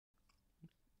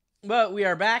But we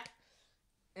are back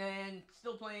and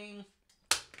still playing.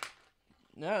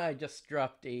 No, I just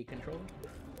dropped a controller.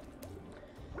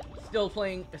 Still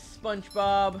playing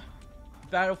SpongeBob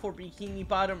Battle for Bikini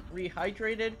Bottom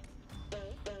Rehydrated.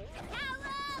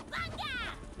 Cowabunga!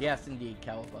 Yes, indeed,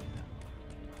 Cowabunga.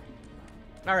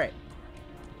 Alright.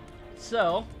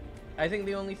 So, I think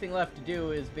the only thing left to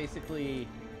do is basically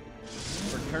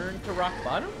return to rock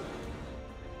bottom?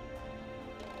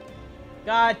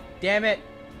 God damn it!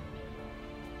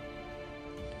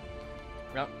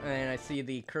 Oh, and I see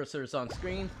the cursors on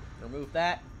screen. Remove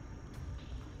that.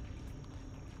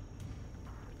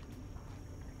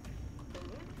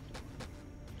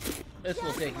 This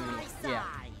will take me, yeah.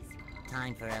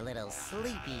 Time for a little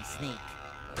sleepy sneak.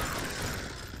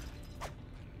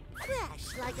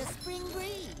 Fresh like a spring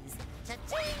breeze.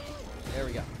 Cha-ching! There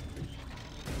we go.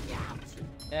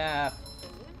 Yeah.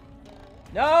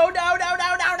 No!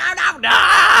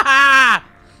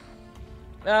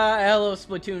 Hello,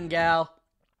 Splatoon gal.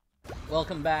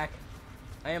 Welcome back.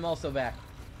 I am also back.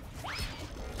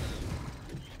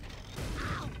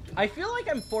 I feel like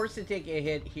I'm forced to take a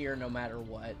hit here no matter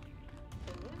what.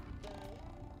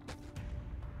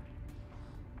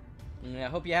 I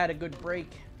hope you had a good break.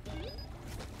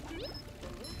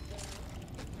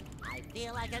 I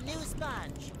feel like a new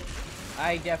sponge.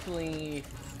 I definitely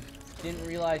didn't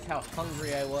realize how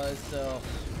hungry I was, so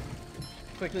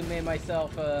quickly made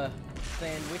myself a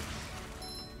sandwich.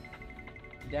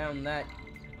 Down that.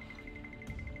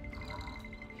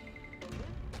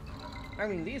 I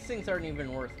mean, these things aren't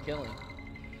even worth killing.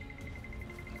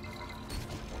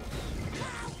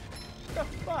 What the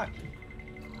fuck?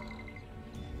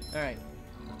 Alright.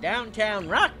 Downtown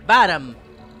Rock Bottom!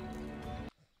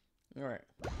 Alright.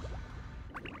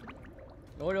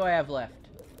 What do I have left?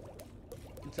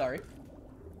 I'm sorry.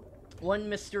 One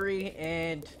mystery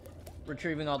and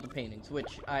retrieving all the paintings,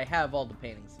 which I have all the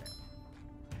paintings now.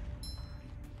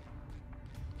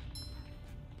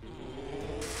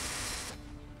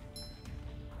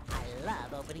 I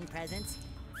love opening presents.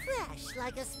 Fresh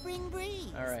like a spring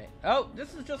breeze. Alright. Oh,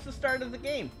 this is just the start of the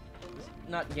game.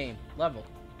 Not game. Level.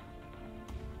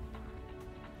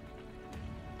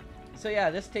 So yeah,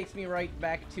 this takes me right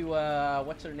back to,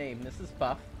 what's her name? Mrs.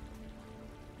 Puff.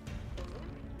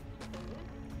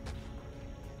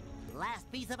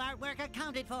 Last piece of artwork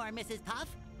accounted for, Mrs. Puff.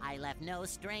 I left no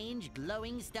strange,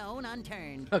 glowing stone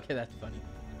unturned. Okay, that's funny.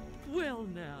 Well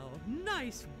now,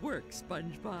 nice work,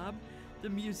 SpongeBob. The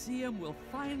museum will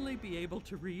finally be able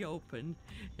to reopen,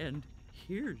 and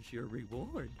here's your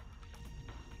reward.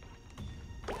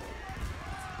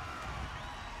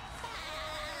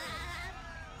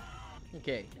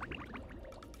 Okay.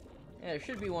 Yeah, there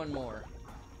should be one more.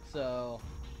 So,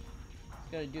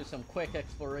 gonna do some quick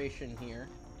exploration here.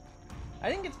 I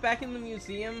think it's back in the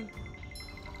museum,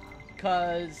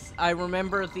 because I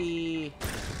remember the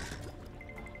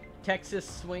Texas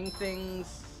swing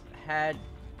things had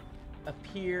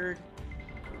appeared.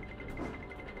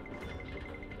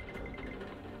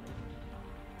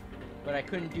 But I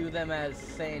couldn't do them as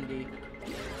Sandy,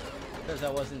 because I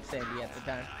wasn't Sandy at the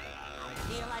time. I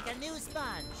feel like a new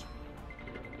sponge.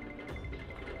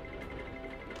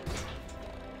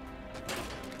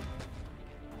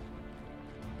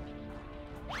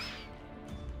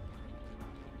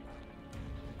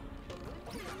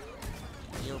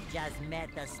 You've just met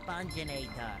the Sponginator.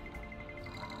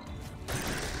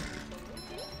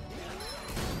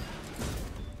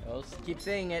 I'll keep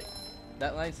saying it.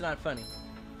 That line's not funny.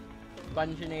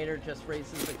 Sponginator just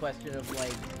raises the question of,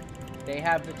 like, they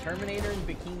have the Terminator in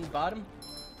Bikini Bottom?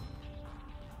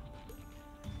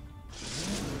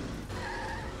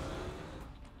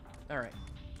 Alright.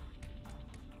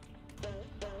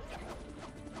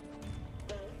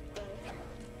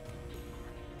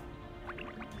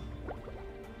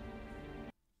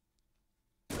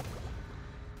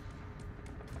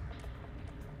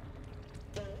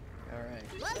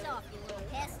 Alright. Gloves off, you little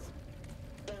pest.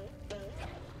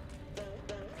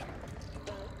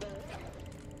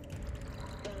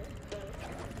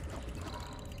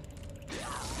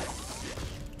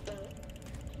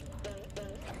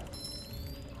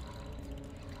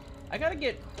 I gotta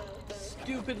get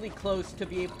stupidly close to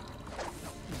be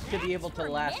able to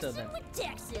lasso them. With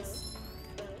Texas.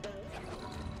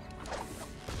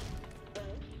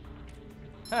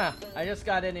 Huh, I just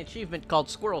got an achievement called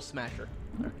Squirrel Smasher.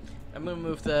 I'm gonna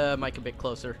move the mic a bit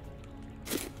closer.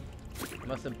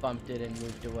 Must have bumped it and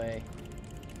moved away.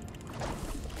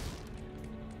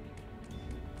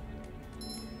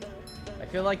 I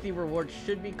feel like the reward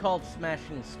should be called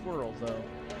Smashing Squirrel, though.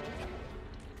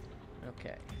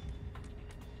 Okay.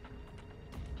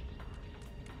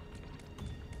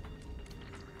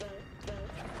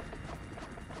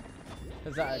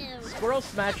 Because Squirrel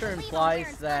Smasher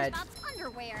implies that...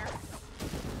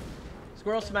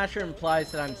 Squirrel Smasher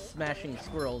implies that I'm smashing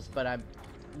squirrels, but I'm,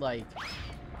 like...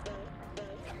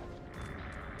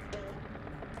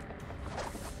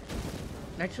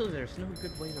 Actually, there's no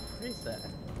good way to phrase that.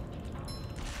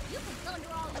 You can thunder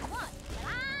all you want, but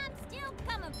I'm still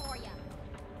coming for you.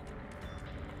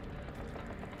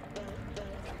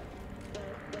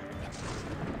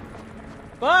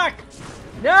 Fuck!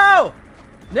 No!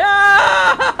 No!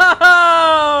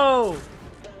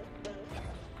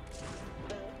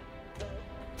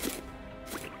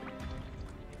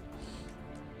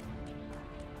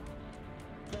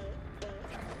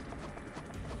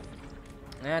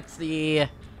 That's the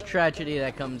tragedy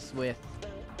that comes with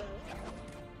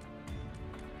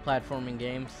platforming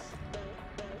games.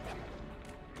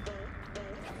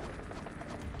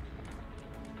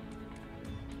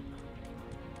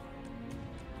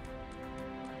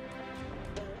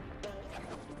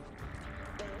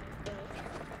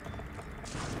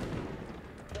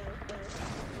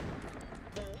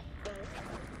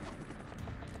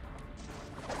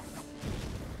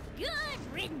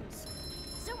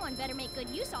 Better make good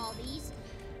use of all these.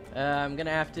 I'm gonna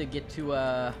have to get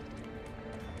to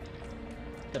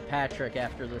Patrick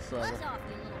after this level. Buzz off,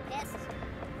 you little pest.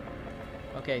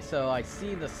 Okay, so I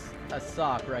see a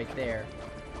sock right there.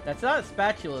 That's not a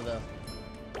spatula though.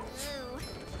 Ooh,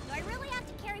 do I really have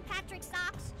to carry Patrick's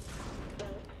socks?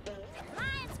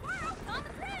 Lion squirrel, coming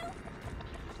through.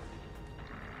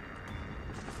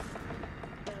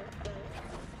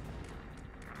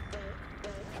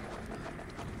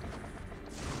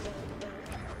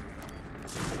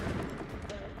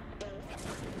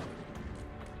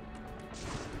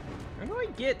 How do I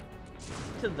get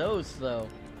to those, though?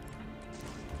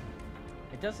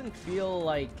 It doesn't feel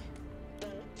like...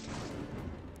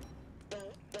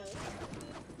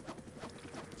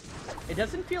 It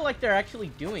doesn't feel like they're actually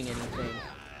doing anything.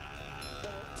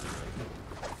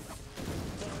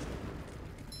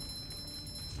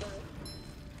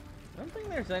 I don't think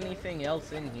there's anything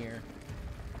else in here.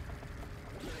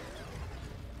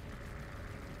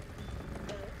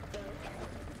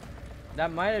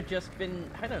 That might have just been...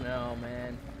 I don't know,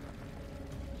 man.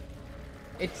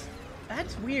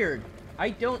 That's weird. I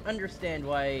don't understand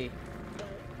why...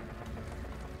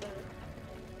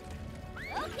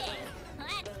 Okay,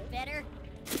 that's better.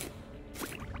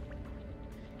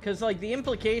 Because, like, the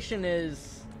implication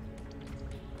is...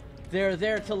 They're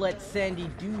there to let Sandy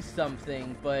do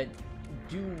something, but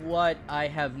do what? I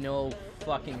have no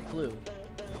fucking clue.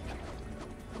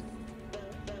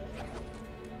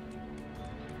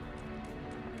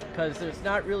 Because there's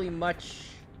not really much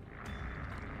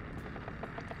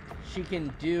she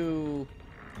can do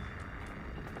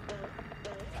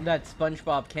that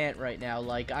SpongeBob can't right now.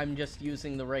 Like, I'm just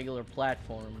using the regular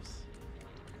platforms.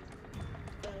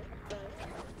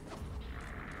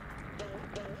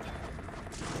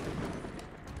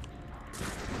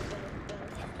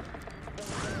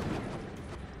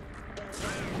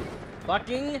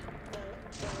 Fucking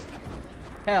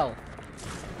hell.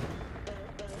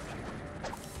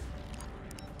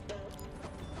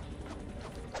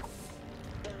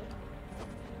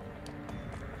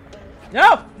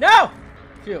 No! No!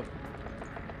 Phew.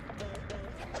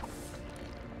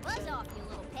 Buzz off, you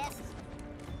little pest.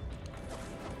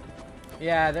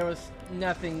 Yeah, there was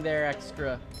nothing there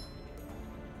extra.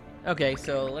 Okay,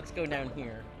 so let's go down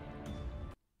here.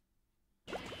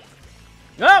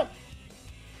 No!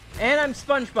 And I'm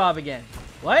SpongeBob again.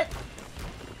 What?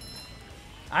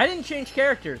 I didn't change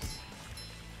characters.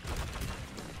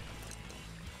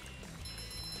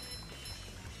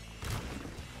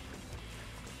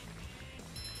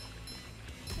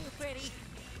 Pretty.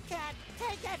 Cat,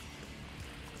 take it.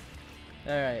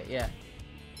 Alright, yeah.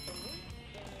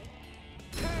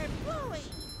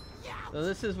 So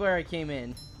this is where I came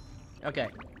in. Okay.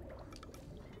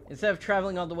 Instead of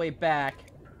traveling all the way back,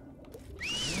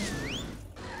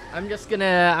 I'm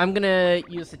gonna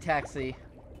use the taxi.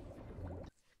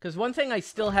 Because one thing I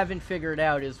still haven't figured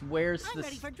out is where's I'm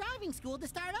ready for driving school to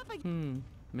start up again.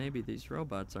 Maybe these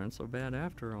robots aren't so bad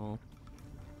after all.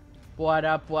 What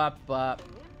up, what up?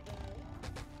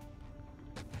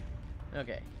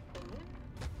 Okay.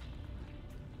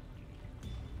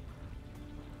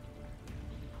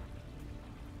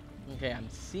 Okay, I'm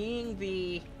seeing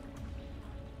the...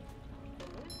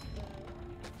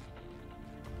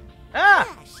 Ah!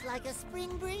 Fresh like a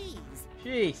spring breeze.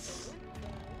 Jeez.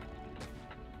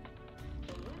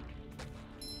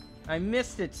 I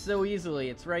missed it so easily.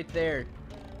 It's right there.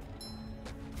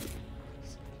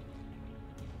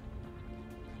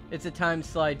 It's a time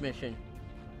slide mission.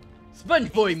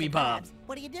 Sponge boy me, Bob.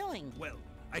 What are you doing? Well,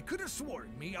 I could have sworn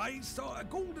me I saw a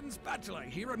golden spatula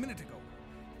here a minute ago,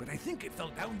 but I think it fell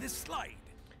down this slide.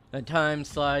 A time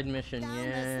slide mission, Down the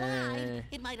yeah. slide.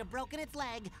 It might have broken its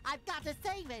leg. I've got to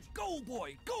save it. Go,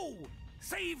 boy, go!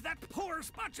 Save that poor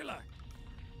spatula!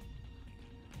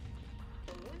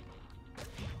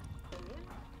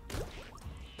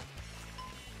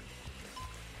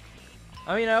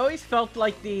 I mean, I always felt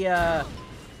like the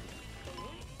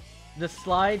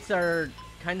slides are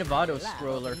kind of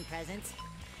auto-scroller. Presents.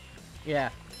 Yeah.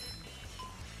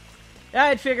 Yeah,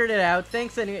 I'd figured it out.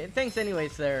 Thanks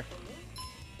anyways there,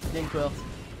 Ninquill.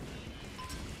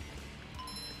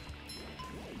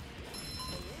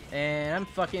 And I'm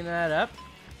fucking that up.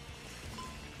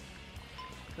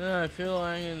 I feel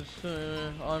like it's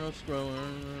auto-scroller.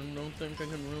 I don't think I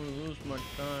can really lose much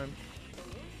time.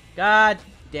 God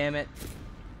damn it.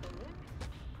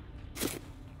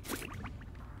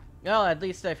 Well, at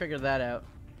least I figured that out.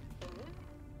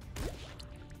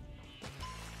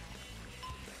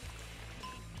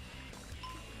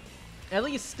 At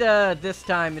least this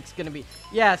time it's gonna be...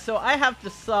 Yeah, so I have the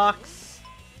socks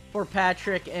for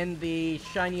Patrick and the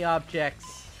shiny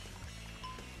objects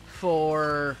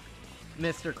for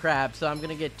Mr. Krabs. So I'm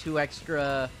gonna get 2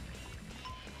 extra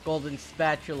golden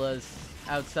spatulas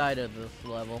outside of this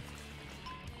level.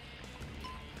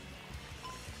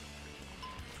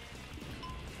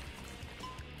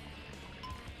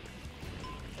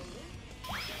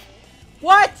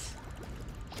 What?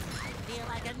 I feel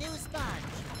like a new sponge.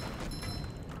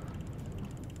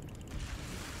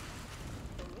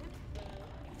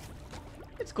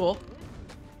 It's cool.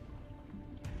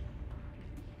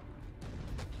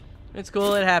 It's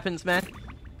cool, it happens, man.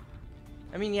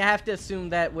 I mean, you have to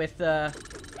assume that with, There's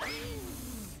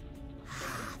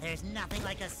nothing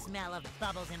like a smell of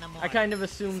bubbles in the morning. I kind of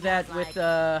assumed that Smells with,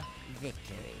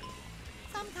 victory.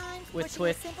 Sometimes with pushing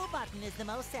Swift. a simple button is the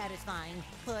most satisfying.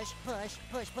 Push, push,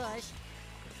 push, push.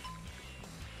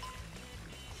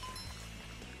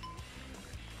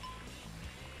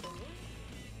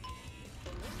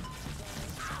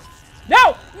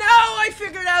 No! No! I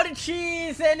figured out a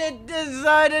cheese and it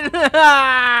decided...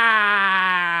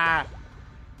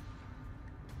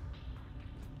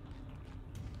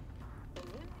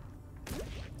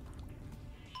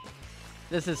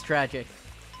 This is tragic.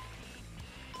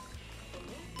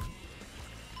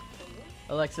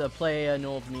 Alexa, play an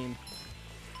old meme.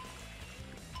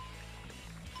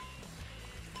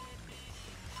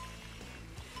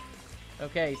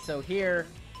 Okay, so here...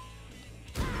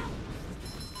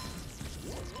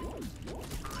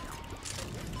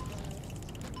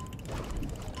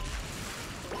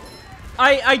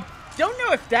 I don't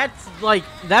know if that's, like,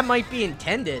 that might be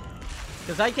intended.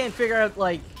 Because I can't figure out,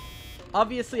 like...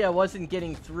 Obviously, I wasn't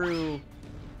getting through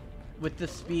with the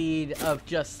speed of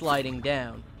just sliding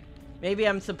down. Maybe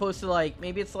I'm supposed to, like...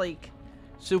 Maybe it's, like,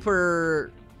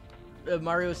 Super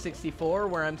Mario 64,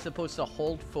 where I'm supposed to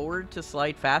hold forward to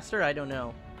slide faster? I don't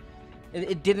know.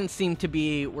 It didn't seem to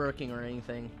be working or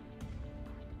anything.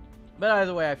 But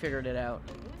either way, I figured it out.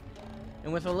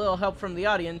 And with a little help from the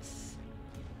audience...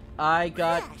 I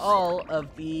got all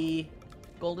of the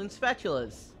golden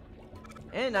spatulas.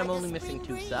 And I'm only missing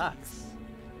 2 socks.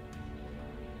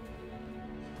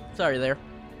 Sorry there.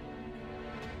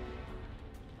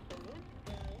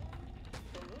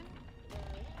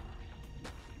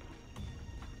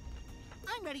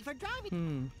 I'm ready for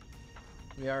driving.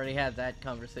 We already had that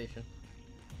conversation.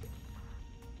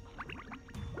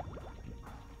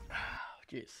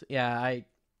 Jeez. Yeah,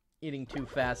 eating too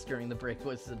fast during the break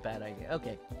was a bad idea.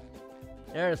 Okay.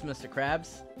 There's Mr.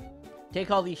 Krabs.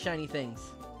 Take all these shiny things.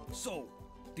 So,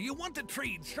 do you want to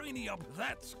trade shiny up?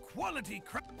 That's quality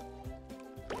crap.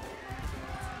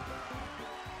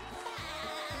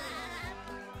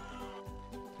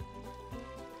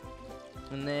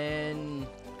 And then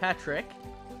Patrick.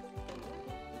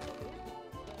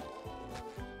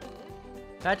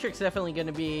 Patrick's definitely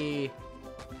gonna be...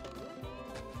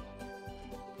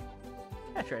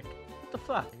 Patrick, what the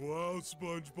fuck? Wow,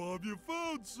 SpongeBob, you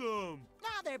found some!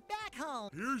 Now they're back home.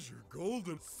 Here's your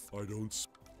golden... I don't...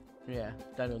 Yeah,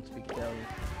 I don't speak Italian.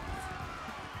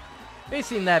 We've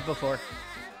seen that before.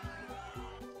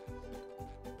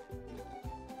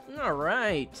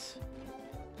 Alright.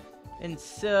 And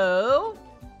so...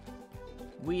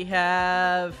 we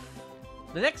have...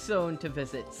 the next zone to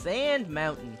visit, Sand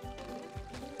Mountain.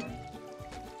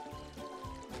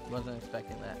 Wasn't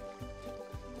expecting that.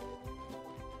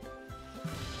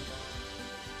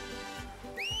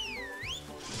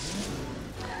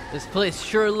 This place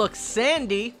sure looks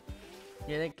sandy.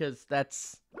 Yeah, because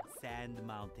that's... Sand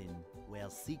Mountain, where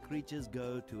sea creatures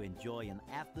go to enjoy an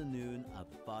afternoon of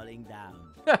falling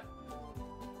down.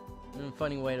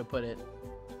 Funny way to put it.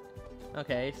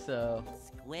 Okay, so...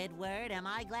 Squidward, am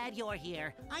I glad you're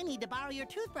here. I need to borrow your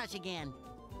toothbrush again.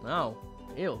 Oh.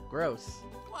 Ew, gross.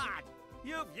 What?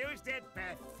 You've used it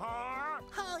before?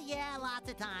 Oh yeah,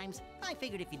 lots of times. I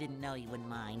figured if you didn't know, you wouldn't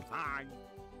mind. Fine.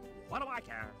 What do I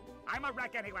care? I'm a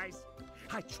wreck anyways.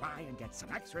 I try and get some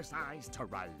exercise to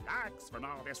relax from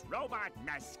all this robot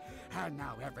mess, and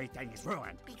now everything is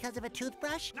ruined. Because of a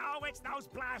toothbrush? No, it's those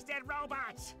blasted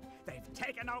robots. They've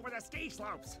taken over the ski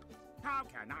slopes. How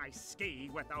can I ski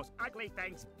with those ugly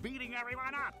things beating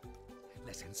everyone up?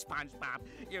 Listen, SpongeBob,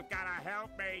 you've gotta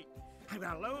help me. I'm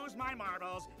gonna lose my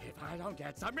marbles if I don't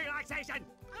get some relaxation.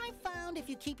 I found if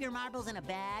you keep your marbles in a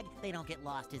bag, they don't get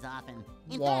lost as often.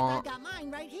 In Wah. fact, I've got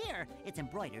mine right here. It's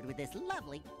embroidered with this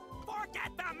lovely...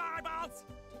 Forget the marbles!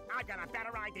 I've got a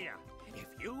better idea. If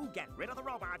you get rid of the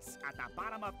robots at the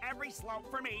bottom of every slope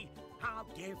for me, I'll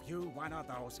give you one of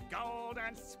those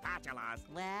golden spatulas.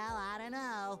 Well, I don't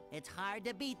know. It's hard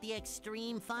to beat the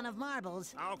extreme fun of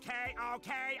marbles. Okay,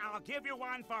 I'll give you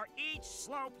one for each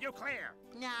slope you clear.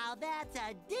 Now that's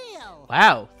a deal!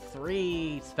 Wow,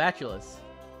 3 spatulas.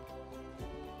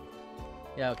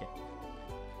 Yeah, okay.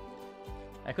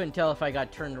 I couldn't tell if I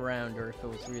got turned around or if it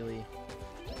was really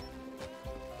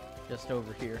just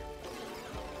over here.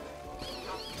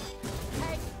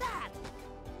 Take that!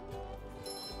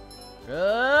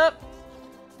 Up!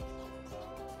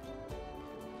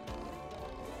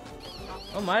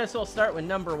 Oh, might as well start with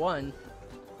number 1.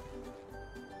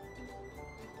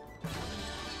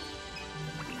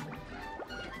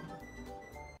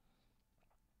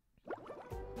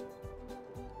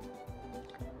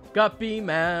 Guppy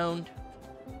Mound.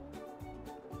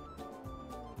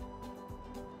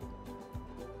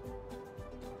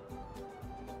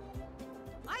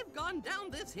 I've gone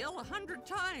down this hill 100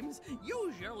 times,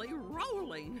 usually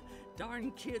rolling.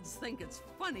 Darn kids think it's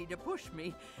funny to push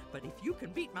me, but if you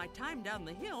can beat my time down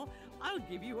the hill, I'll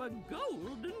give you a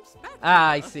golden spatula.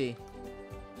 Ah, I see.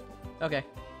 Okay.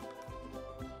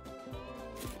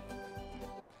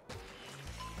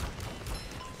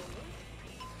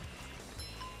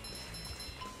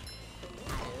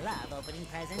 I love opening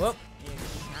presents. Whoop. It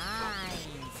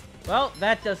shines. Well,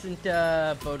 that doesn't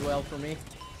bode well for me.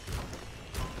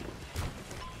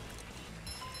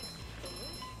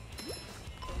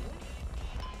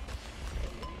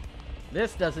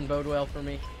 This doesn't bode well for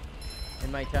me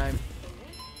in my time.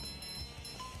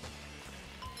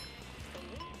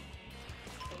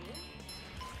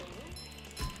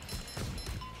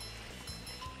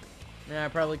 Yeah, I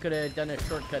probably could have done a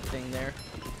shortcut thing there.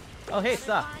 Oh, hey,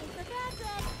 stop.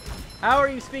 How are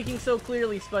you speaking so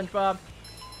clearly, SpongeBob?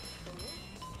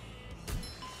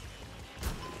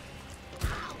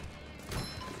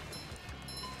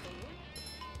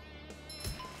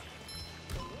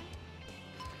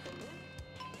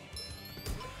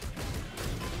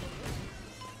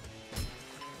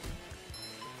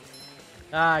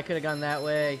 Ah, I could have gone that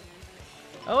way.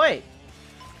 Oh, wait.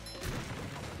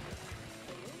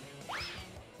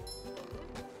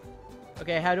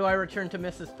 Okay, how do I return to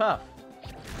Mrs. Puff?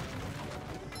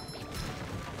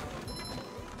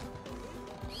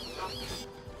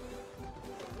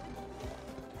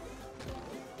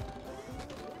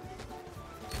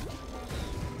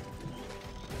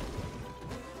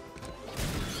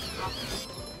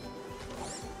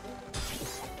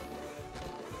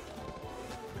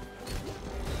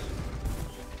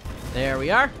 There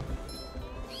we are.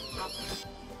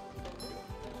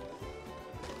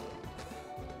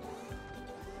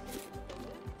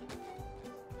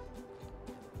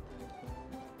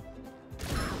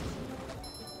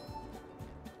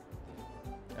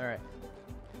 All right.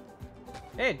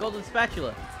 Hey, golden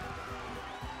spatula.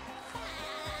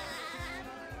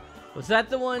 Was that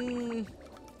the one?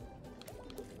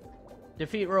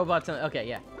 Defeat robots on... Okay,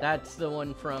 yeah. That's the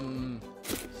one from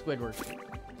Squidward.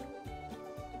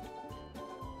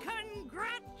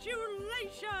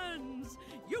 Congratulations!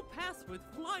 You passed with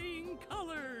flying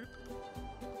color.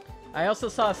 I also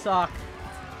saw a sock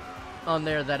on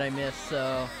there that I missed,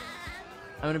 so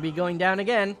I'm gonna be going down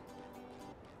again.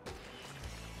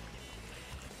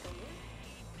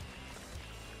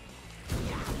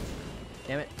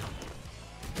 Damn it.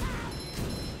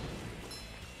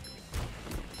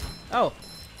 Oh.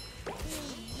 Hey,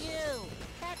 you!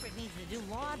 Patrick needs to do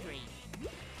laundry.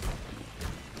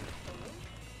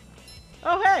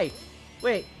 Oh, hey!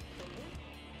 Wait.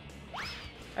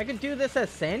 I can do this as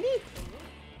Sandy?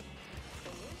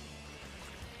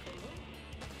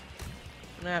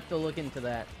 I'm gonna have to look into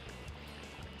that.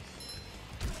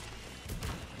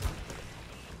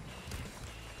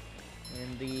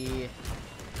 And the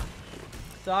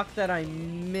sock that I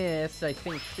missed, I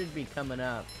think, should be coming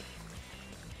up.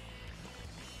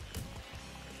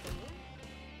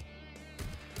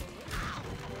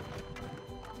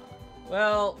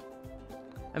 Well,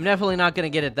 I'm definitely not gonna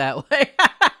get it that way.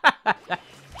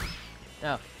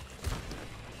 No.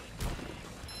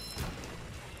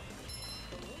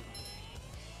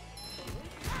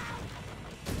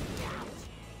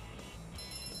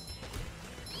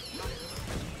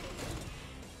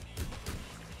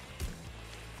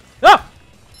 Oh!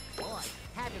 Boy,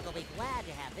 Patrick will be glad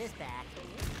to have this back.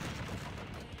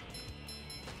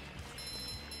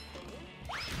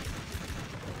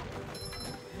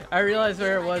 I realized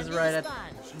where it was Like a new right at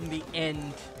sponge. the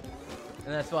end.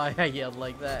 And that's why I yelled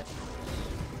like that.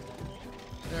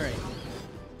 Alright.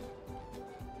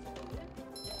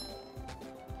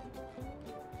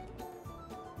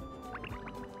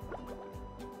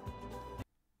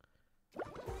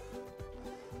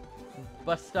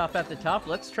 Bus stop at the top.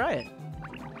 Let's try it.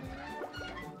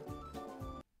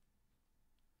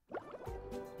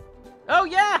 Oh,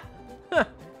 yeah! Huh.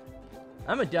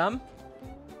 I'm a dumb.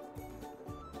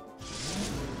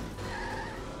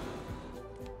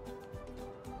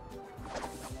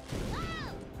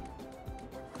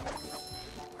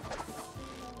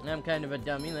 I'm kind of a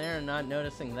dummy there and not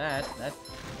noticing that. That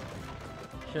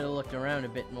should have looked around a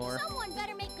bit more. Someone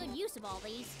better make good use of all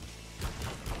these.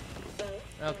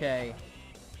 Okay.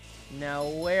 Now,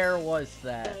 where was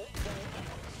that?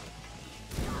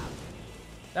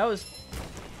 That was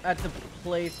at the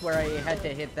place where I had to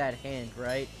hit that hand,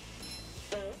 right?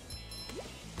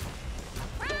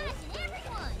 Prize in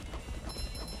everyone.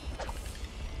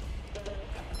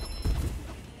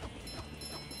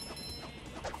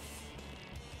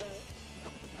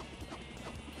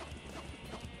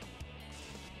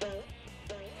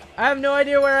 I have no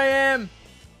idea where I am!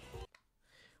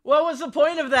 What was the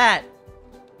point of that?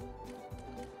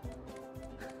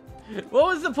 What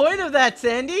was the point of that,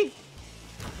 Sandy?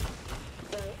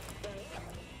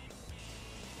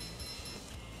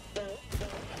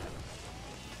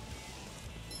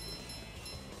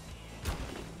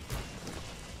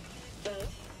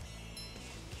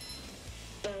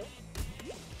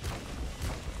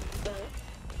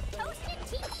 Toasted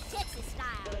tiki Texas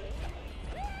style.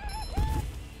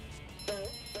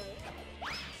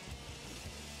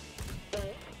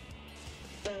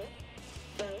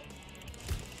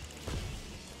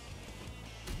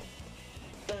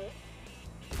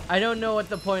 I don't know what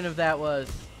the point of that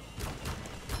was.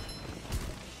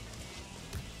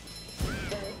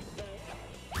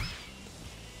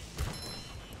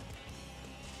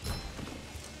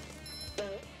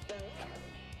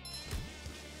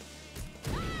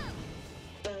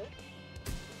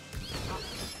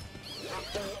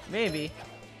 Maybe.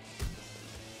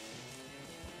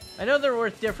 I know they're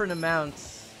worth different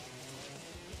amounts.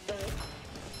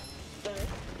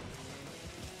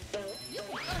 You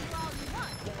can run all you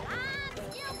want, but I'm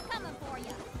still coming for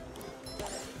you.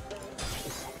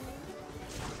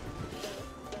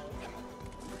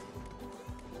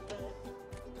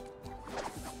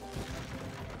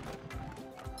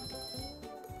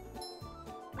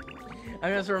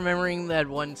 I'm just remembering that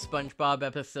one SpongeBob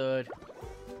episode.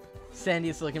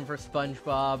 Sandy's looking for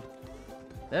SpongeBob.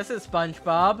 This is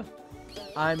SpongeBob.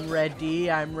 I'm ready,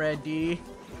 I'm ready.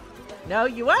 No,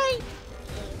 you ain't!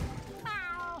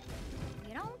 Wow.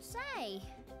 You don't say.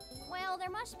 Well,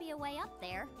 there must be a way up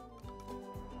there.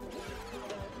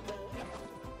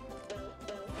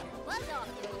 Buzz off,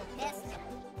 you little pest.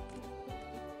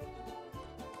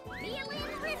 Feeling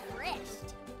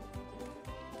refreshed.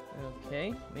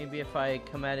 Okay, maybe if I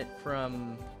come at it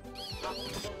from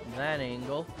that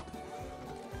angle.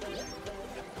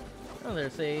 Oh,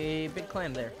 there's a big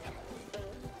clam there.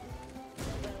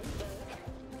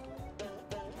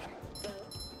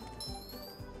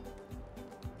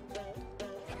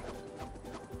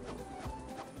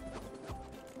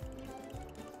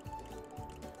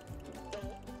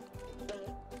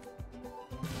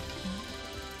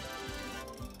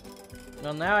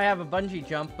 Well, now I have a bungee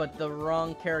jump, but the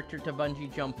wrong character to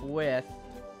bungee jump with.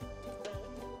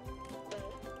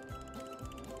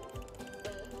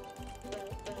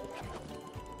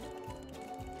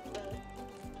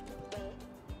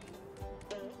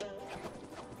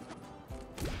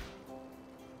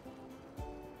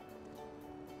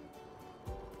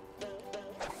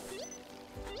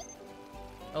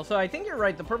 Also, I think you're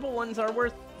right, the purple ones are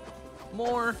worth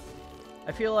more.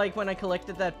 I feel like when I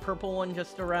collected that purple one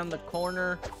just around the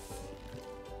corner,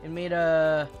 it made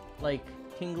a, like,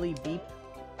 tingly beep.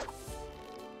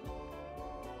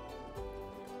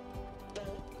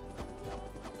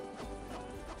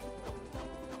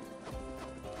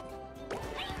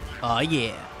 Oh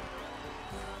yeah.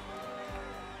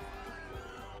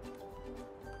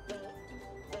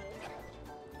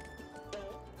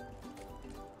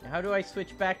 How do I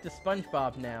switch back to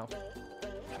SpongeBob now?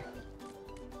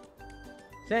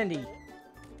 Sandy.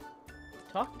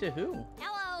 Talk to who?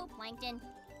 Hello, Plankton.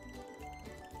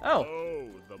 Oh, Oh,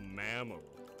 the mammal.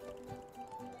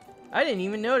 I didn't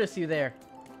even notice you there.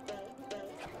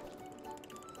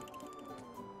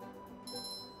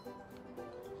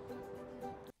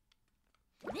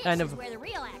 This Kind is of- where the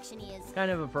real action is.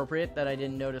 Kind of appropriate that I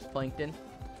didn't notice Plankton.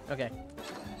 Okay.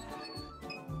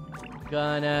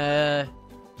 Gonna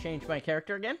change my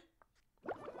character again.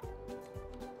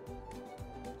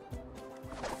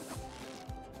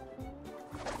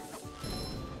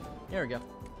 There we go.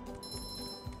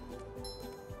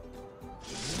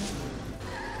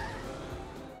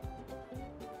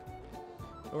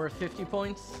 Worth 50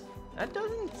 points? That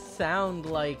doesn't sound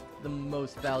like the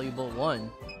most valuable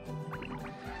one.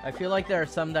 I feel like there are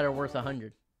some that are worth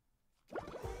 100.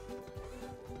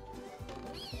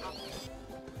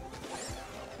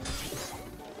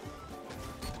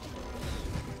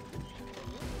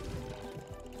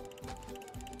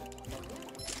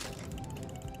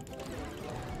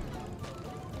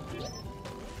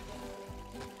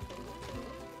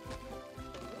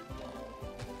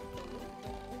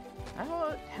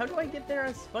 How do I get there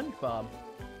as SpongeBob?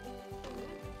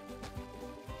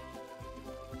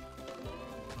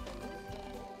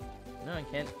 No, I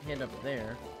can't hit up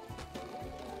there.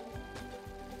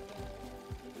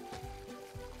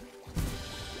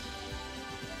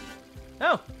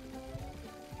 Oh!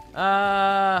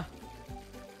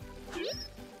 Hey,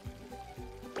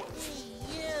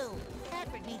 you!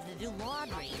 Patrick needs to do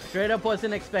laundry. Straight up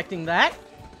wasn't expecting that.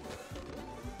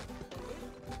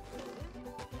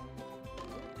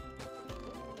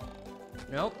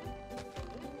 Nope.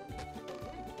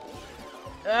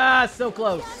 Ah, so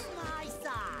close. Just my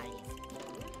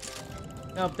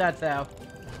size. Nope, that's how.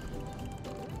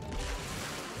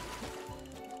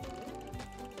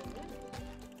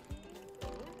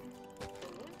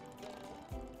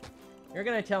 You're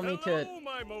gonna tell me to... Hello,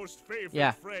 my most favorite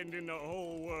Yeah. friend in the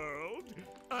whole world.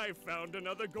 I found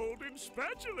another golden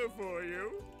spatula for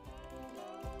you.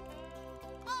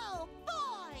 Oh,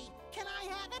 boy! Can I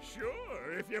have it?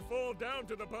 Sure, if you fall down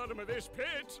to the bottom of this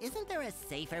pit. Isn't there a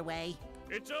safer way?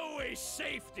 It's always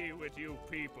safety with you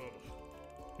people.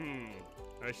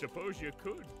 I suppose you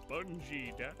could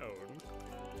bungee down.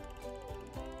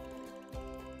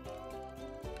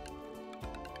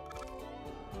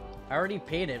 I already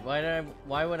paid it.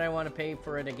 Why would I want to pay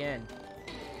for it again?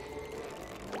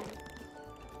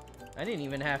 I didn't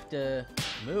even have to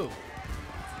move.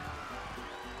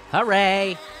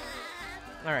 Hooray!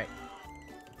 Alright.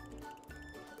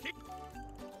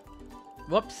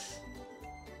 Whoops.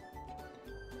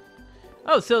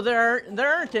 Oh, so there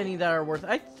aren't any that are worth...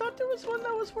 I thought there was one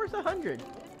that was worth 100.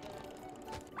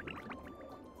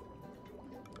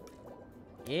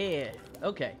 Yeah.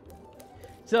 Okay.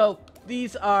 So,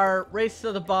 these are race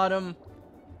to the bottom,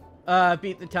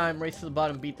 beat the time, race to the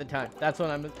bottom, beat the time. That's what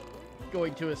I'm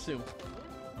going to assume.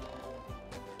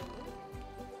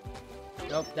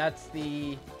 Nope, that's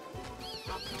the...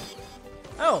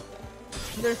 Oh!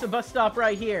 There's a bus stop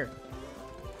right here.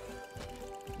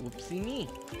 Whoopsie me.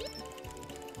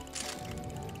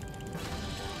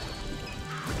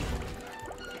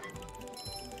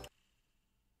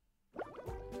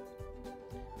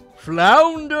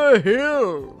 Flounder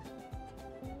Hill!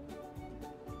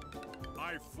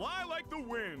 I fly like the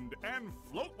wind and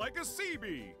float like a sea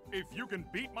bee. If you can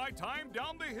beat my time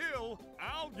down the hill,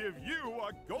 I'll give you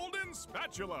a golden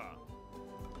spatula.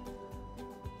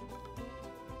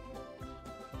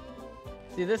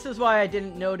 See, this is why I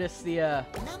didn't notice the,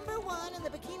 Number 1 in the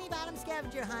Bikini Bottom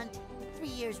scavenger hunt. 3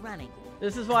 years running.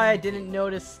 This is why I didn't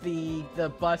notice the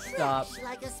bus stop. Fresh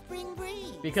like a spring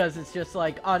breeze. Because it's just,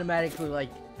 like, automatically, like,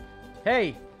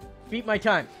 hey, beat my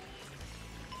time.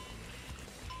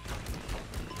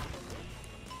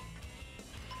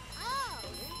 Oh,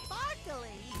 sparkly!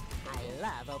 I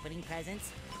love opening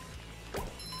presents.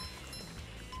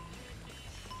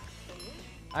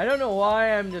 I don't know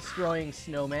why I'm destroying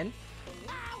snowmen,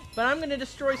 but I'm gonna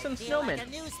destroy some Feel snowmen. like a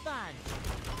new sponge.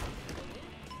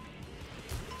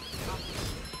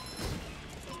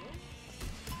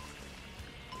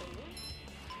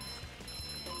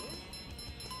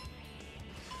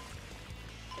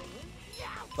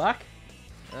 Fuck.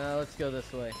 Let's go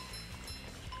this way.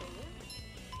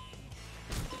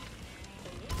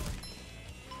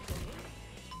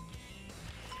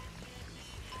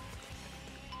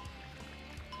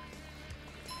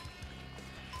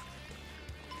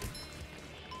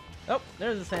 Oh,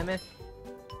 there's a Sandman.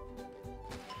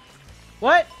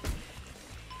 What?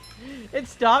 It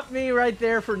stopped me right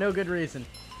there for no good reason.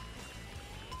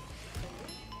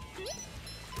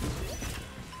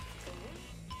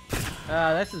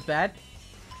 This is bad.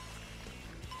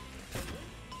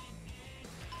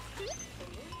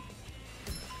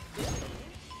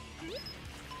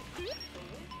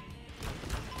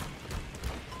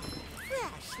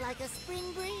 like a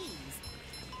spring breeze.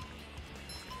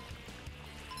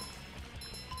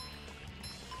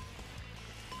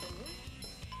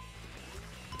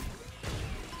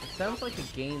 Sounds like a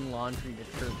Gain laundry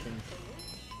detergent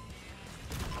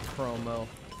promo.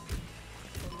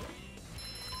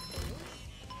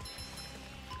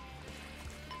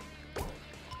 I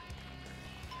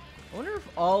wonder if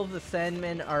all of the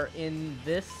Sandmen are in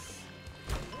this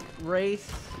race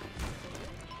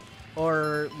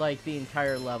or like the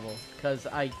entire level, because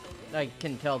I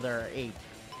can tell there are 8.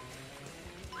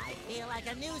 I feel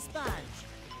like a new sponge.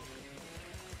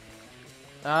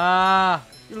 Ah,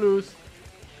 you lose.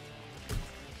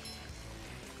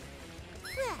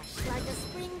 Fresh like a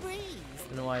spring breeze. I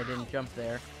don't know why I didn't jump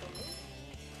there.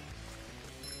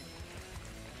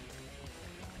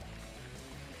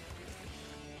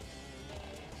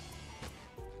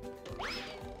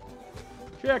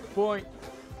 Checkpoint.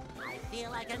 I feel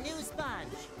like a new sponge.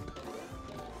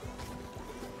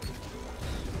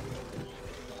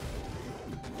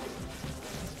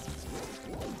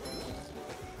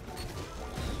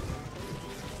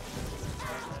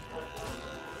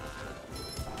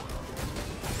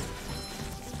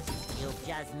 You've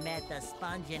just met the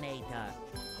Sponginator.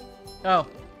 Oh,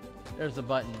 there's a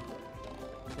button.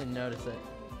 Didn't notice it.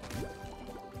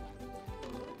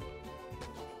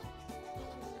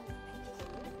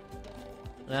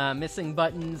 Missing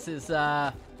buttons is,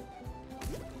 kind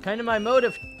of my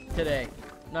motive today.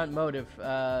 Not motive,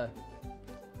 I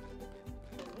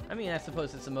mean, I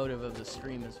suppose it's the motive of the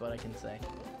stream is what I can say.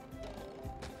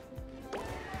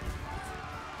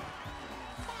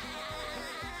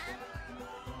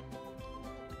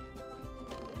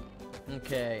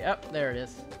 Okay, oh, there it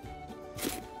is.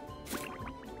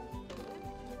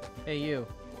 Hey, you.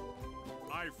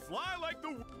 I fly like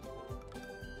the...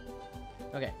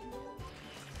 Okay.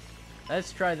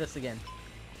 Let's try this again.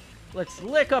 Let's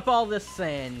lick up all this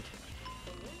sand.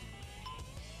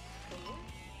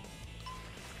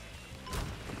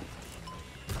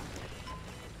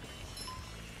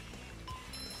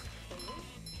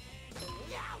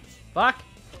 Fuck!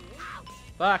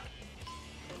 Fuck!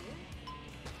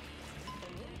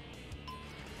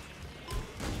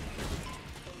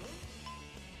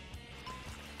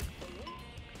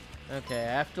 Okay,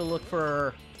 I have to look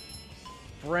for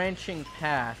branching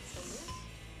paths.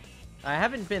 I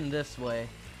haven't been this way.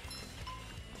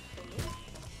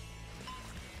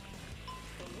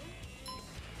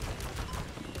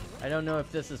 I don't know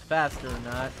if this is faster or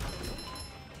not.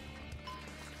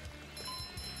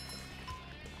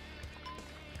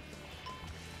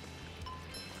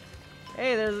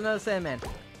 Hey, there's another Sandman.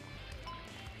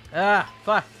 Ah,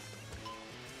 fuck.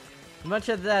 Much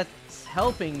of that's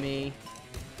helping me.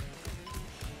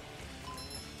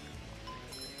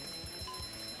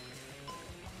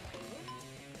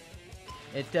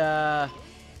 It,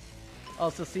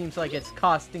 also seems like it's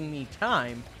costing me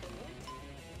time.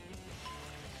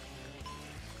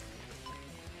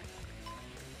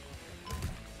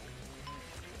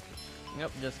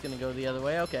 Yep, just gonna go the other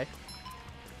way, okay.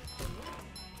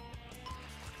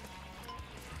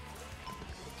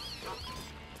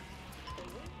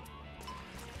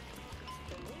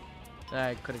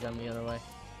 I could have gone the other way.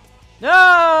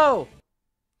 No!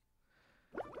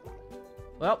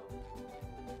 Well.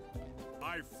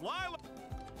 I fly like...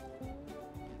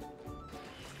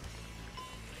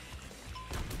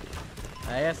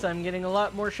 I guess I'm getting a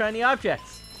lot more shiny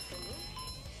objects.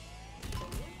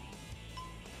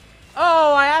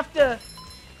 Oh, I have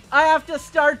to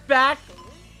start back.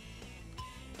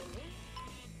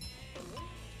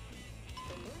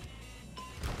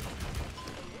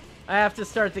 I have to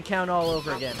start the count all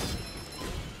over again.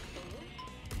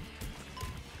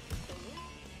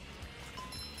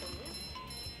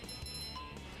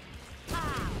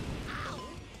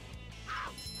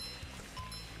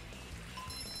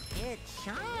 It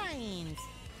shines.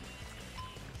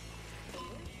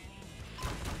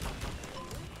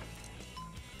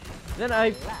 Then I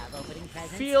Love opening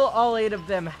presents. feel all 8 of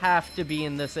them have to be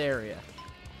in this area.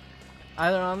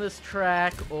 Either on this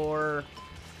track or...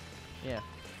 yeah.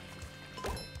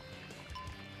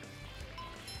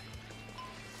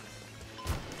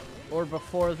 Or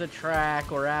before the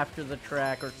track, or after the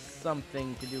track, or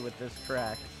something to do with this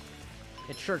track.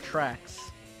 It sure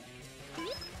tracks.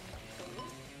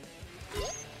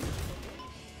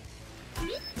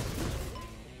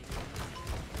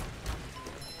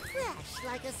 Fresh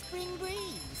like a spring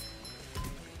breeze.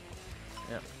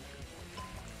 Yep.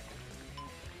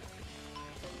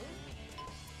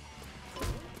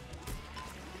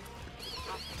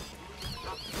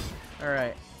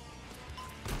 Alright.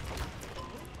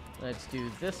 Let's do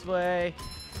this way.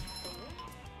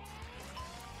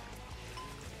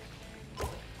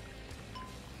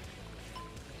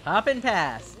 Pop and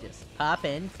pass. Just pop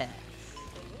and pass.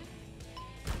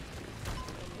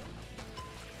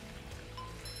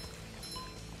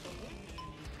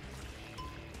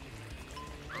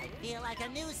 I feel like a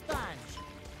new sponge.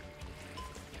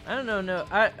 I don't know, no.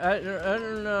 I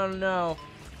don't know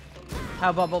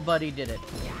how Bubble Buddy did it.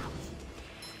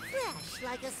 Fresh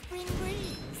like a spring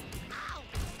breeze. Ow!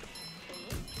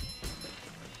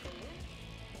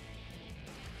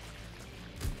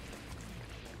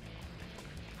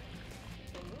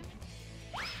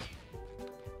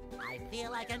 I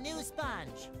feel like a new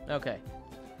sponge. Okay.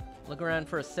 Look around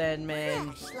for a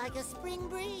Sandman Fresh like a spring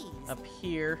breeze. up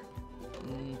here.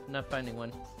 Not finding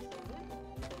one.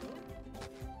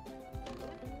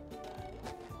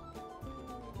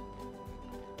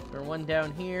 Is there one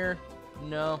down here?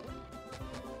 No.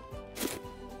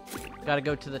 Gotta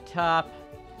go to the top.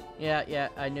 Yeah,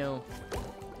 I know.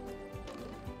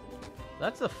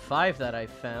 That's the 5 that I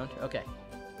found. Okay.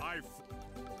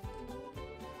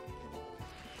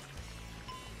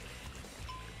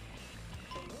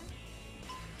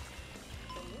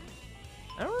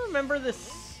 I don't remember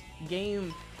this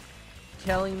game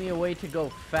telling me a way to go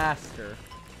faster.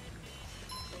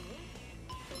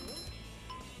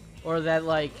 Or that,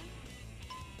 like,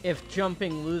 if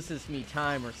jumping loses me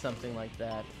time or something like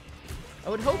that. I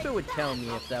would hope it would tell me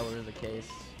if that were the case.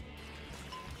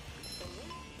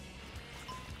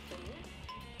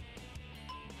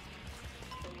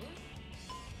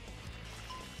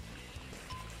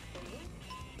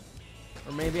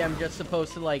 Or maybe I'm just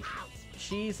supposed to, like,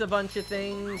 cheese a bunch of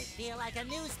things, I feel like a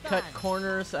new sponge. cut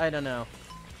corners, I don't know.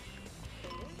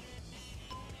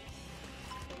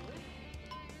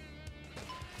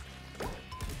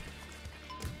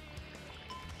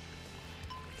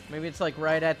 Maybe it's like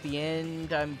right at the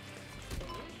end,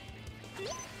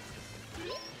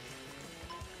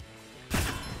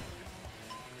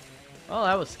 Oh,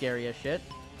 that was scary as shit.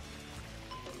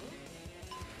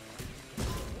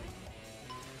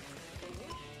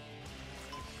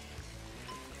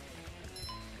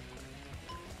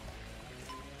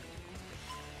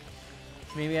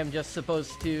 Maybe I'm just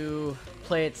supposed to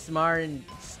play it smart and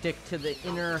stick to the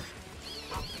inner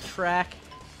track.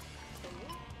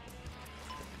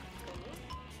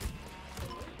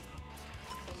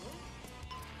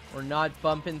 Or not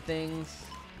bumping things.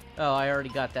 Oh, I already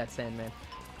got that Sandman.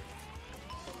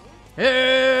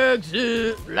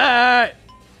 Exit light!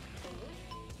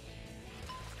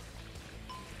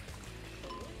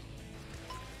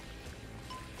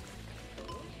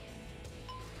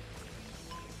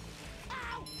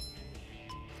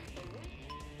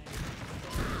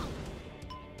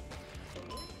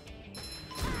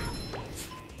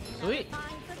 Sweet.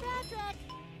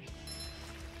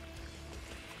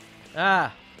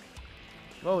 Ah.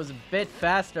 Well, it was a bit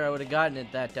faster, I would have gotten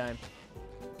it that time.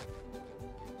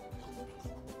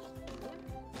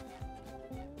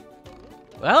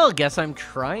 Well, guess I'm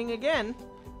trying again.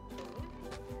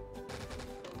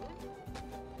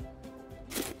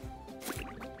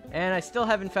 And I still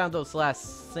haven't found those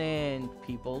last sand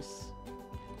peoples.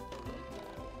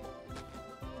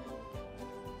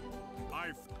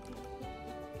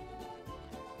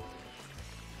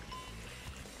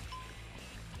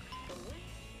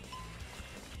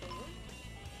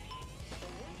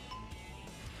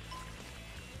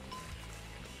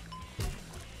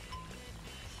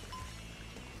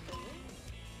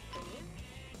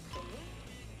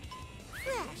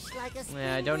 Like a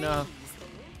Yeah, I don't know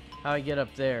how I get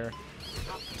up there.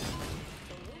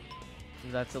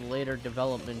 If that's a later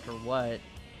development or what.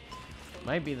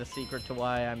 Might be the secret to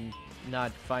why I'm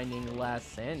not finding the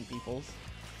last sand peoples.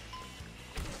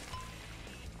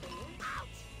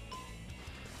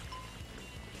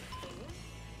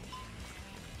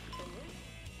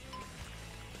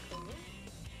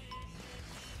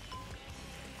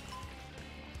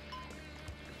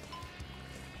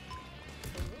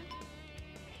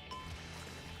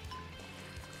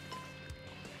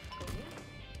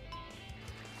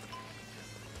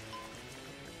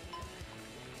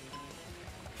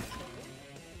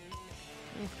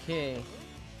 Okay.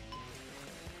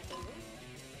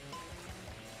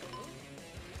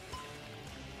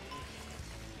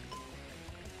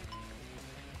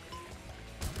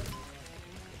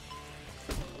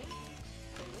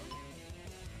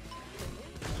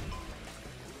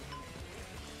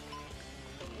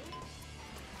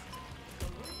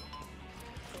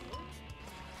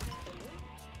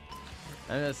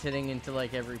 I'm just hitting into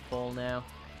like every pole now.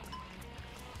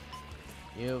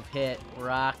 You've hit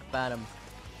rock bottom.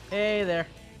 Hey there.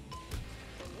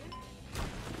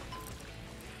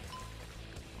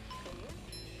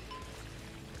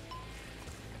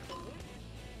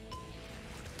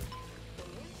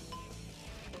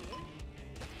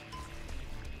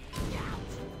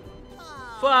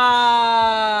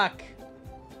 Fuck!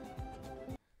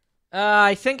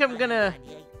 I think I'm gonna...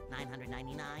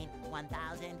 999,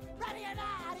 1,000. Ready or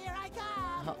not, here I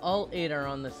come! All 8 are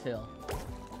on this hill.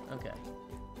 Okay.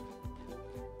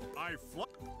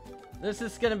 This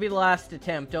is gonna be the last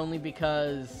attempt, only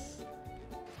because...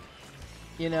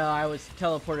 You know, I was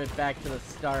teleported back to the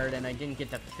start, and I didn't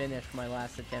get to finish my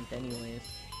last attempt anyways.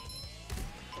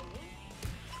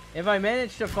 If I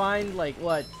manage to find, like,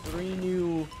 what, 3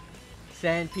 new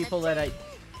sand people that I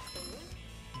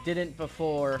didn't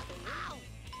before... Ow!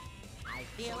 I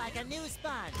feel like a new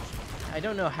sponge. I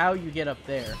don't know how you get up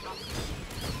there.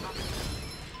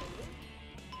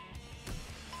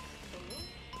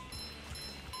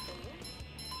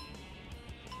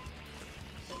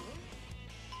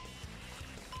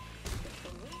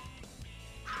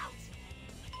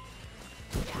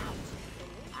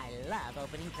 I love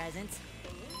opening presents.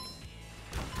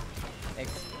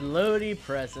 Explodey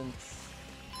presents.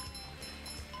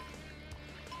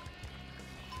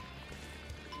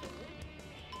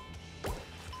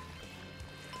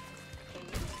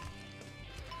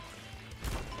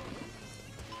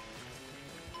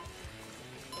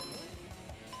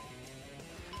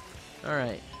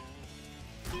 Alright.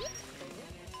 You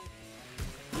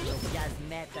just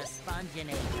met the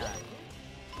Sponginator.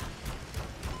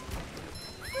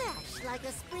 Fresh like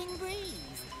a spring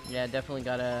breeze. Yeah, definitely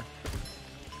gotta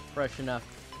freshen up.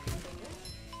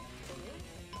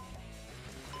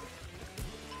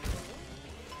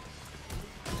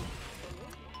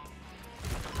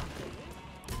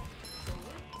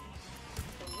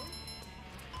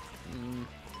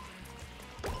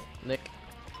 Lick.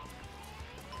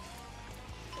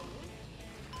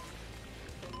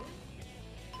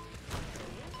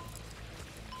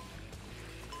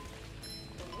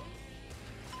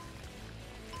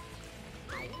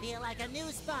 I feel like a new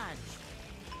sponge.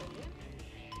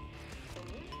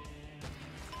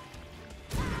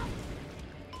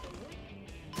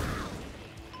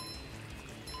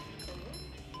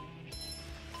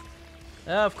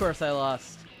 Of course I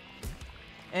lost.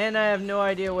 And I have no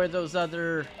idea where those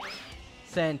other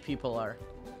sand people are.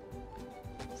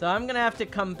 So I'm gonna have to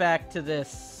come back to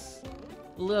this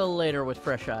a little later with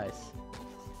fresh eyes.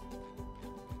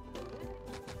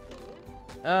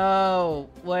 Oh,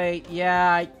 wait,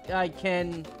 yeah, I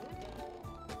can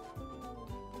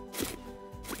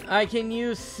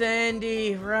use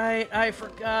Sandy, right? I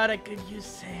forgot I could use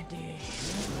Sandy.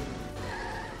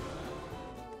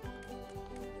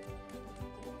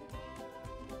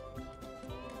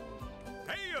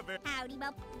 Howdy,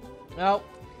 Bub. Oh,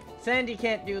 Sandy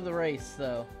can't do the race,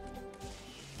 though.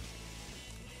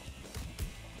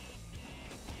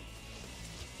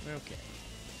 Okay.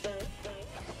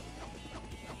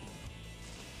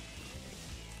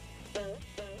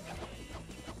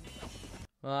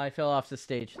 Well, I fell off the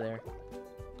stage there.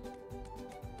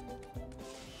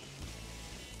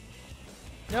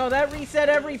 No, that reset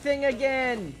everything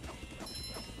again!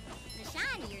 The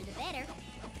shinier, the better.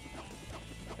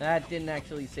 That didn't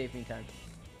actually save me time.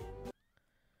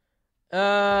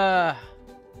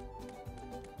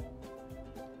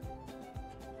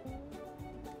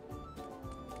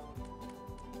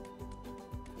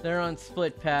 They're on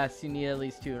split pass, you need at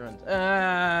least 2 runs.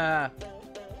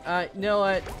 You know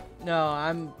what? No,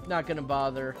 I'm not gonna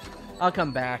bother. I'll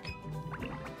come back.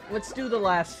 Let's do the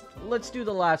last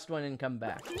one and come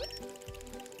back.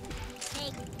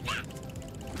 Take that!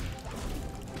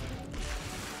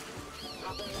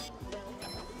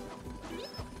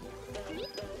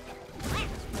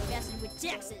 That's messing with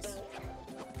Texas.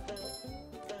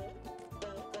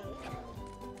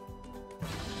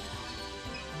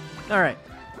 Alright.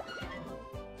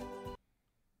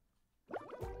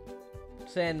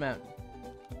 Sand Mountain.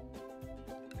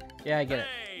 Yeah, I get it.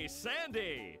 Hey,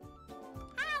 Sandy!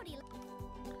 Howdy.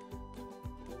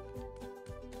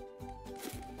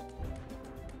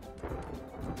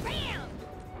 Bam!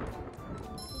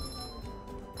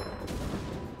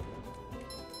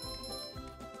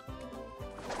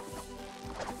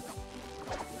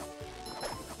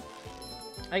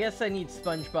 I guess I need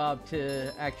SpongeBob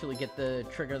to actually get the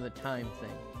trigger the time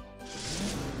thing.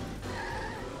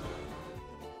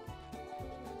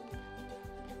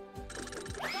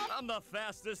 I'm the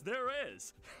fastest there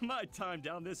is. My time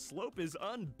down this slope is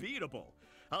unbeatable.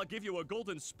 I'll give you a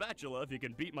golden spatula if you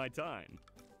can beat my time.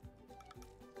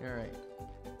 Alright.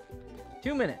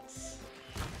 2 minutes.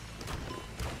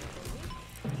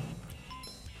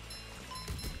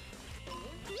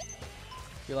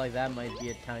 Feel like that might be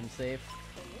a time save.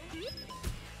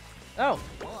 Oh!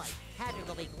 Boy, Patrick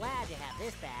will be glad to have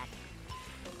this back.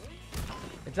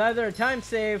 It's either a time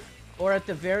save, or at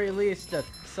the very least, a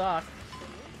sock.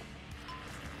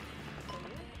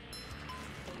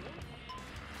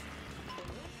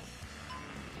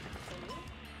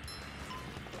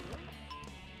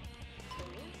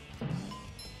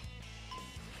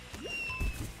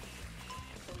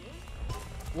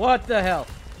 What the hell?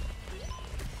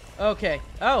 Okay.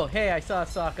 Oh, hey, I saw a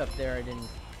sock up there. I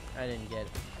didn't get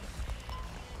it.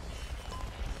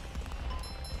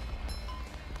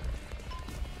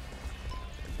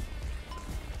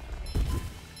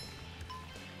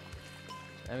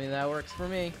 I mean, that works for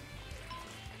me.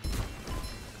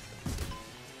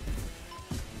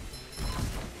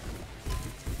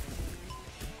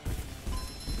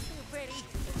 Too pretty.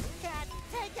 Can't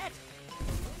take it.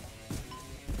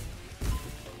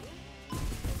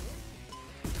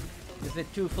 Is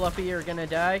it too fluffy you're gonna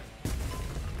die?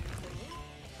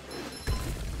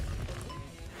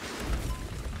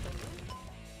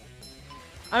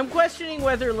 I'm questioning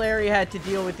whether Larry had to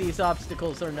deal with these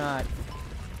obstacles or not.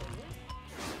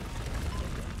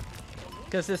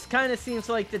 Because this kind of seems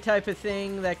like the type of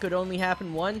thing that could only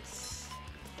happen once.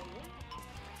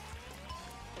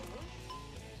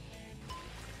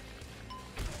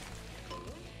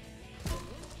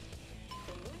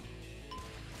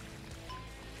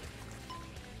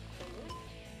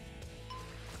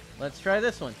 Let's try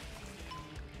this one.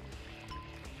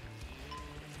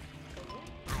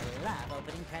 I love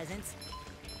opening presents.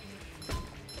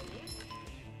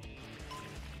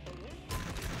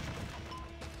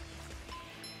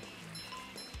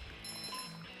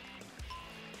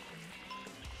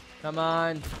 Come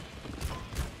on.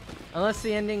 Unless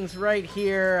the ending's right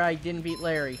here, I didn't beat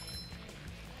Larry.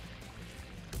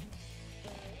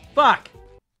 Fuck!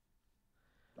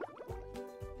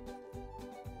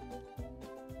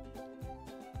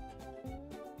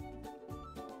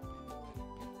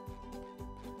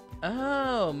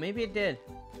 Oh, maybe it did.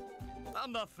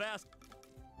 I'm the fast.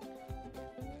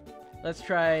 Let's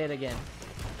try it again.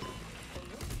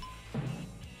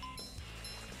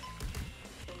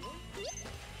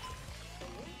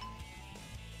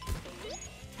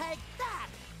 Take that!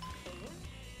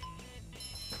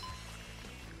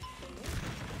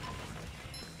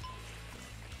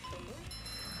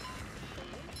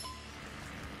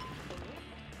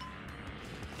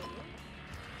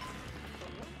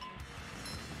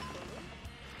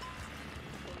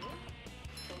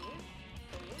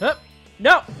 Oh,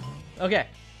 no! Okay.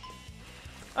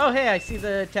 Oh, hey, I see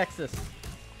the Texas.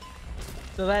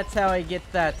 So that's how I get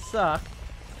that sock.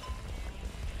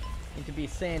 Need to be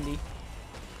Sandy.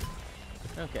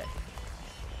 Okay.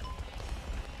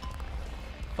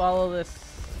 Follow this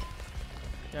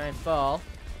giant ball.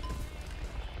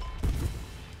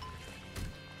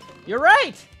 You're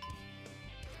right!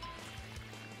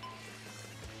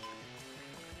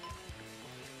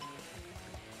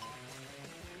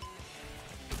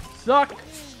 Suck!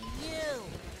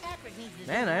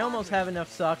 Man, I almost have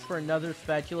enough socks for another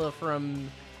spatula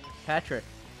from Patrick.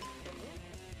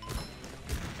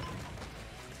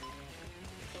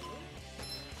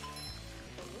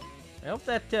 I hope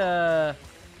that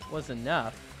was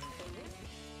enough.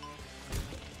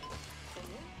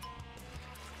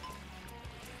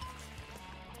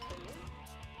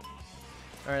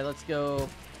 Alright, let's go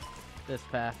this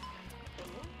path.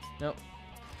 Nope.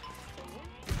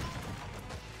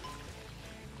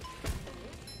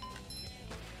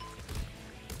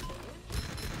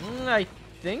 I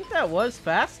think that was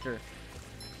faster.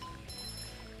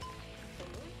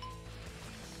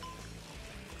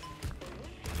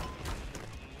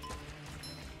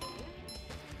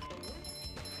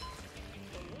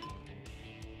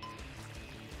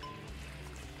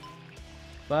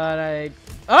 But I...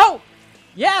 Oh!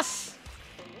 Yes!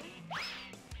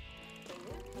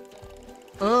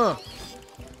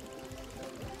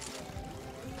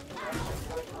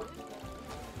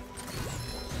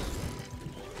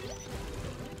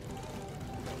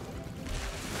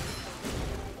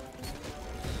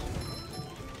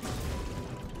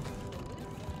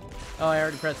 Oh, I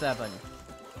already pressed that button.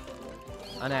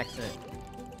 On accident.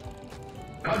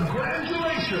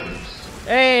 Congratulations!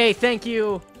 Hey, thank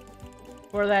you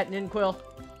for that, Ninquill.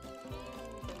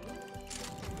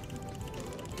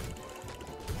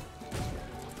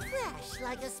 Fresh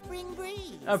like a spring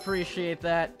breeze. Appreciate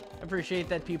that. Appreciate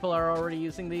that people are already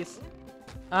using these.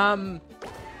 I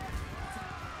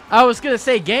was gonna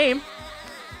say game.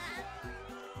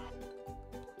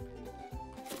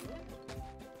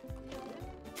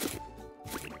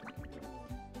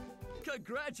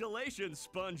 Congratulations,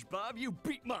 SpongeBob. You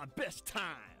beat my best time.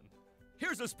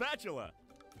 Here's a spatula.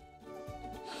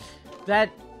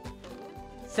 That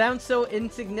sounds so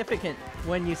insignificant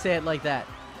when you say it like that.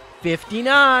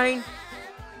 59.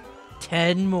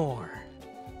 10 more.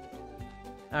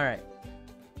 Alright.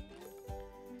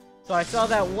 So I saw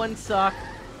that one sock.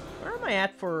 Where am I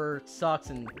at for socks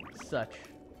and such?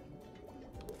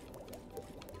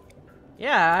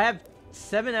 Yeah, I have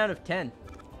 7 out of 10.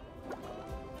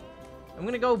 I'm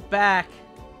gonna go back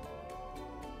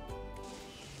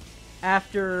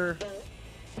after...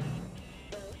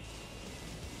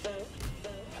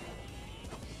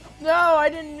 No, I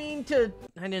didn't mean to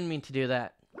do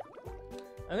that.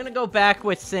 I'm gonna go back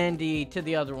with Sandy to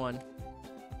the other one.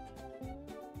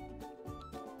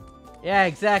 Yeah,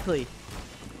 exactly.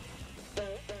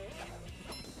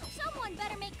 Someone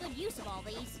better make good use of all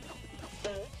these.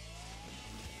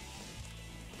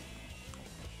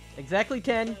 Exactly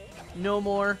 10. No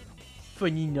more.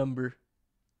 Funny number.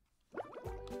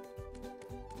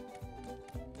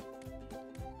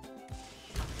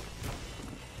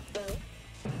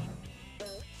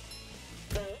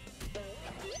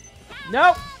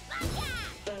 Nope.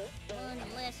 One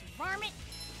less varmint.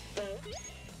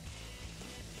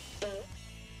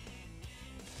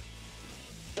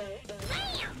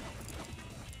 Bam!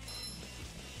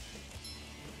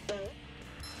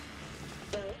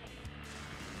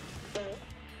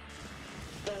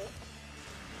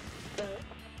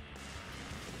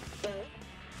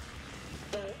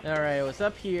 Alright, it was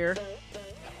up here.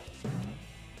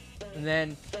 And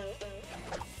then...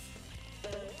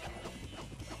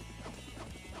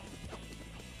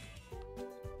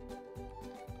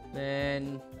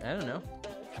 I don't know.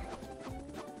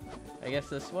 I guess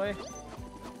this way?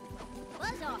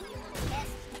 Buzz off, you little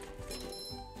pest.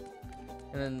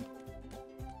 And then...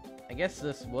 I guess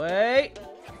this way?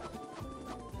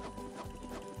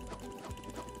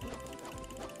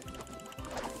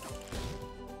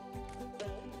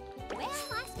 Well,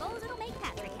 I suppose it'll make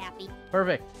Patrick happy.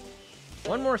 Perfect.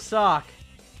 One more sock.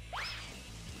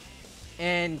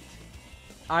 And...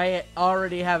 I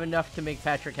already have enough to make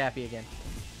Patrick happy again.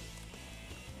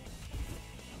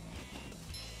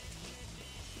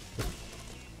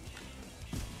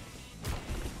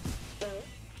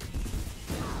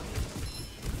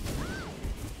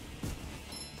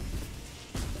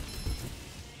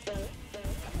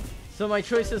 So my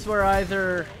choices were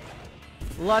either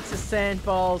lots of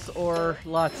sandballs or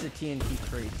lots of TNT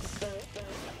crates.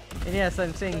 And yes,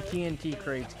 I'm saying TNT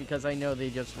crates because I know they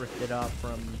just ripped it off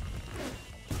from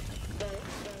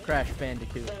Crash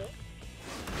Bandicoot.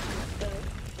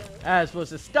 As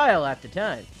was the style at the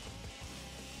time.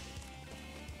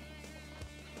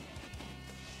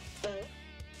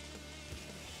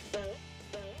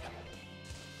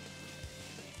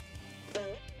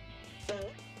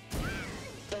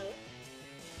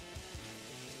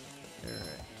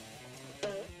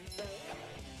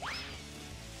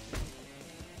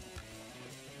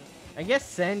 I guess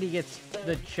Sandy gets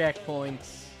the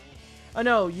checkpoints. Oh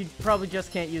no, you probably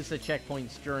just can't use the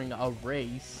checkpoints during a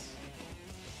race.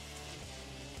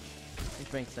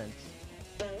 Which makes sense.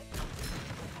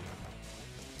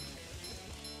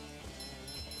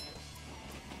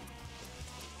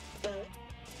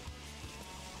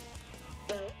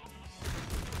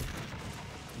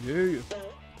 Yeah.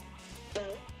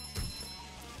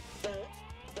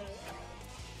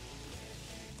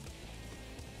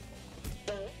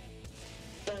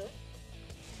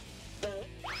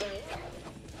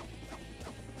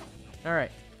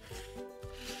 Alright.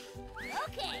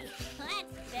 Okay,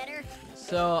 that's better.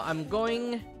 So I'm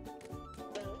going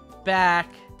back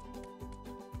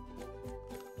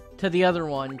to the other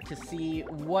one to see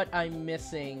what I'm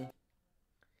missing,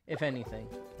 if anything.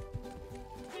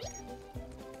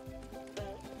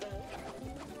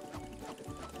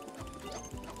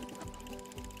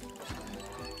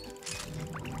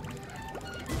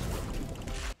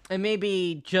 And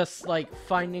maybe just like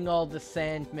finding all the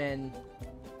Sandmen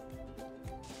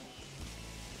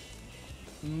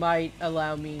might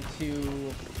allow me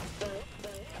to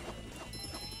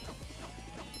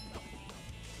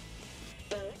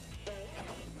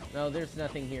no, there's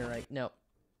nothing here, right? No.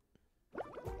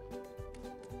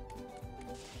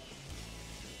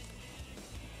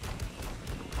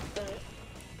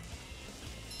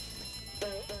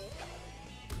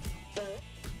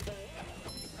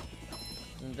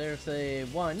 And there's a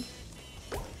 1.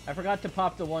 I forgot to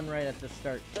pop the 1 right at the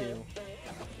start, too.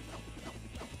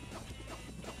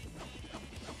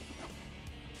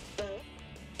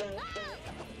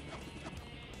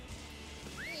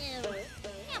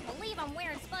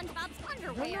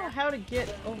 I don't know how to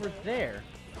get over there.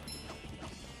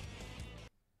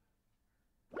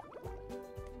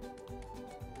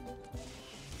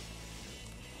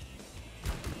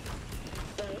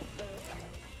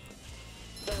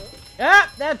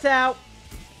 Ah, that's out.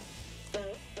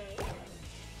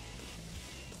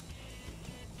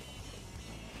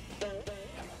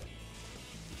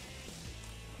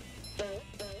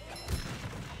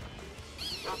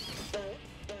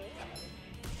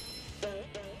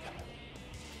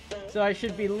 So I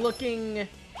should be looking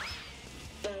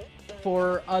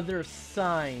for other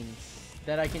signs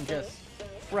that I can just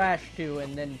crash to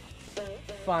and then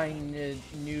find a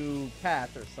new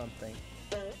path or something.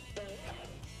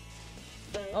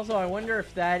 Also, I wonder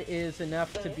if that is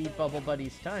enough to beat Bubble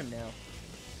Buddy's time now.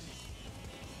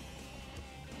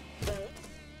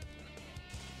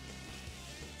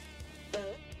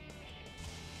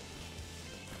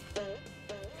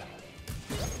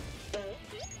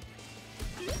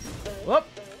 Whoop!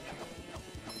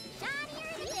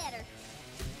 Shinier the better.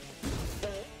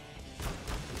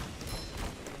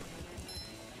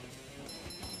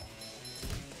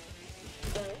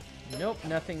 Nope,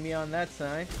 nothing beyond that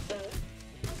sign.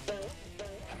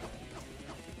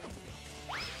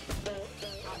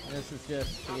 This is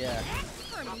just, yeah. That's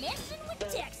for messing with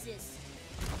Texas.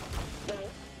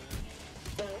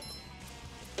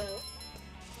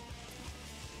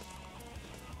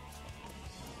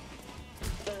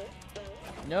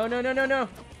 No, no, no, no, no!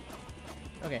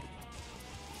 Okay.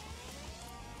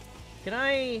 Can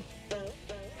I...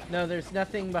 No, there's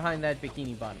nothing behind that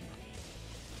bikini bottom.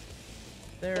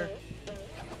 There...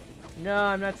 No,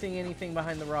 I'm not seeing anything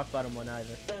behind the rock bottom one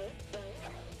either.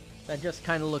 That just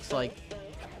kind of looks like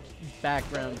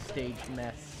background stage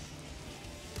mess.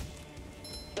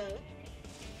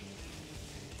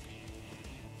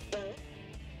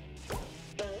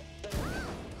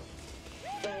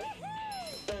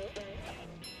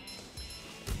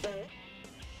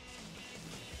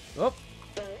 Whoop.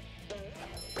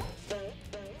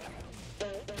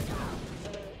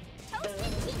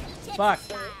 Fuck.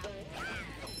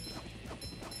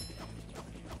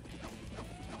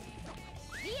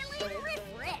 Feeling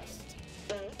refreshed.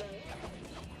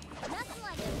 Nothing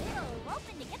like a little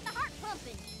roping to get the heart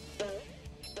pumping.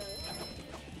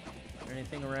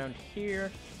 Anything around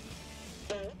here?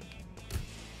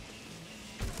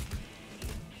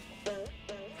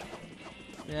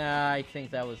 Yeah, I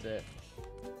think that was it.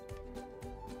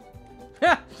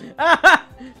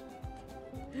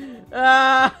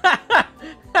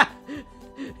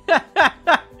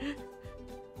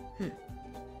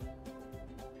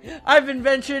 I've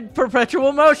invented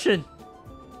perpetual motion.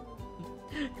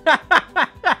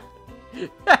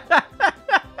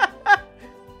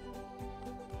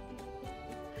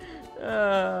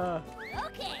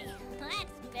 Okay,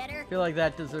 that's better. I feel like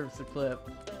that deserves a clip.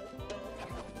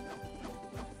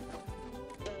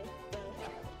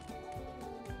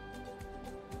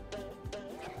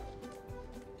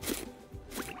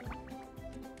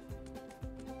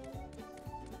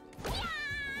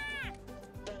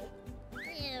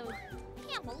 Ew,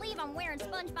 can't believe I'm wearing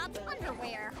SpongeBob's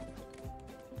underwear.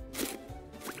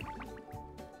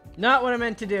 Not what I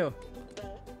meant to do.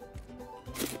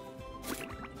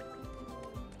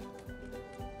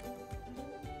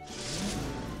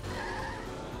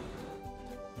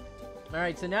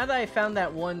 Alright, so now that I found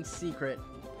that one secret,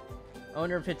 I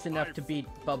wonder if it's enough to beat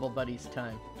Bubble Buddy's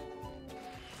time.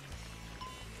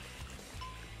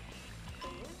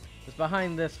 It's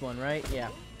behind this one, right? Yeah.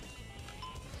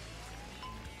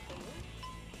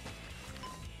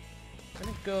 I'm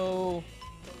gonna go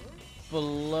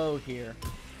below here.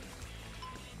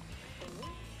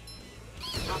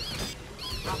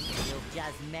 You've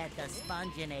just met the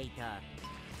Sponginator.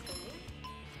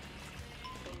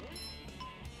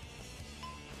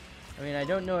 I mean, I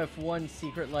don't know if one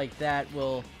secret like that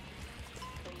will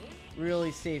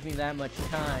really save me that much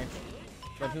time,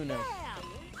 but who knows.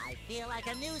 I feel like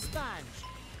a new sponge.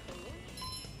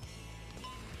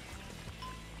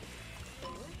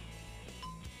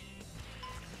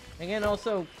 Again,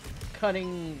 also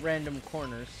cutting random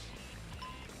corners.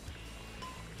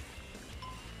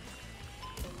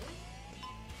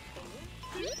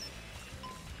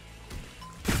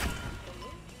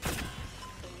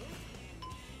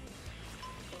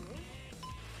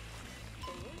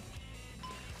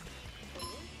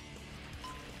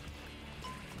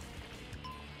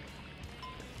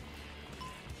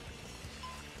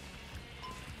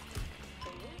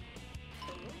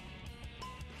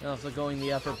 And also going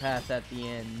the upper path at the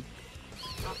end.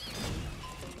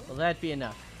 Will that be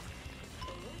enough?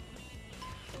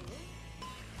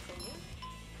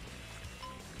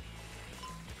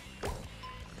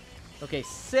 Okay,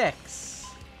 6.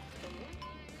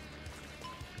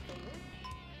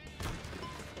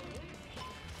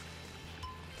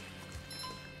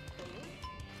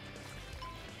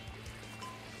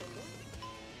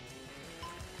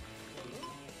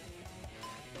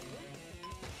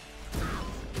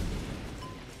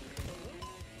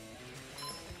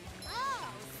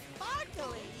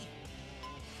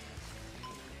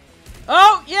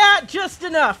 Oh, yeah, just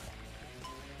enough.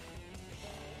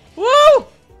 Woo!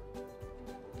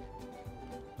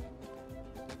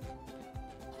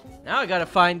 Now I gotta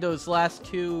find those last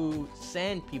 2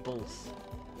 sand peoples.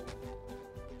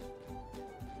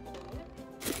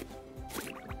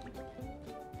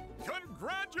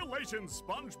 Congratulations,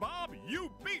 SpongeBob! You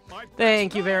beat my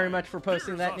Thank best you very time. much for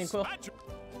posting Here's that, a Nico.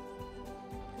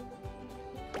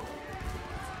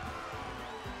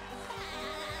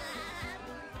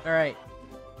 Alright.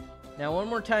 Now one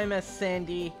more time as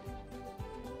Sandy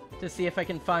to see if I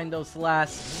can find those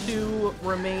last 2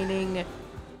 remaining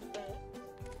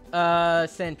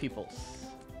sand peoples.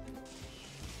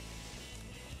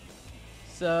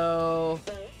 So,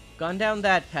 gone down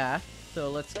that path.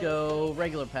 So let's go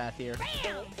regular path here.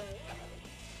 Bam!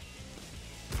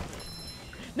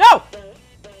 No!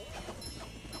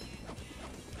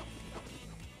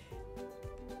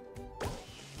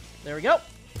 There we go.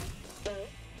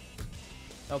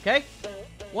 Okay.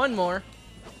 One more.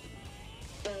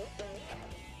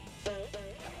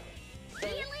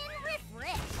 Feeling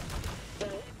refreshed.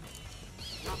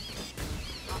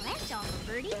 Oh, that's all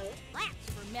for Birdie. Laps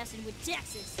for messing with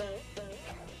Texas.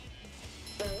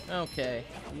 Okay.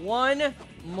 One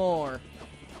more.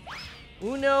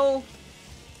 Uno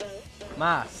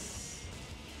mas.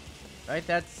 Right?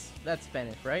 That's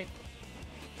Spanish, right?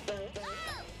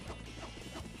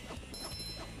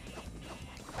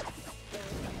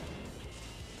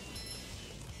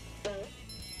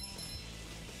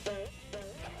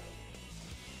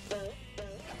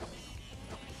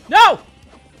 No!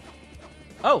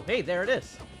 Oh, hey, there it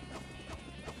is.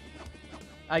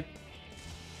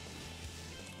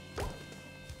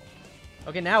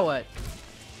 Okay, now what?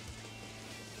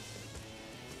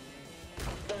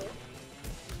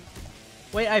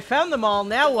 Wait, I found them all,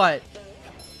 now what?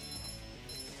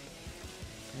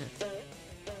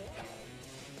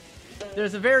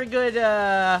 There's a very good,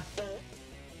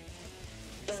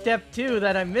 step 2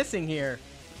 that I'm missing here.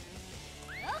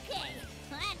 Okay,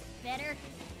 that's better.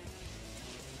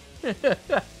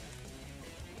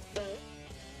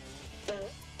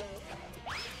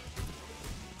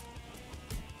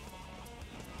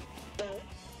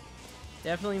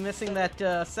 Definitely missing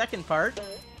that, second part.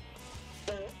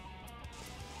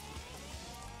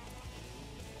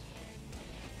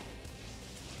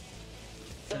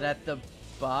 Is it at the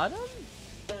bottom?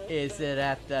 Is it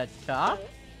at the top?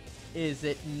 Is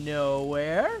it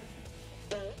nowhere?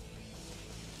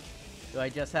 Do I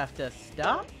just have to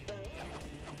stop?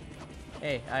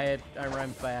 Hey, I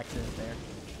rhymed by accident there.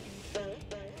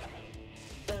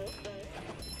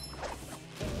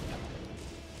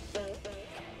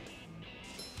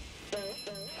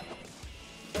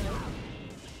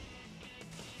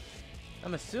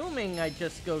 I'm assuming I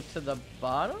just go to the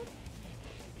bottom?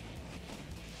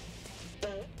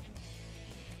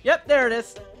 Yep, there it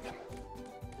is.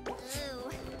 Ooh, do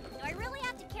I really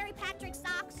have to carry Patrick's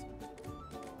socks?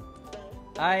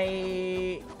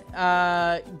 I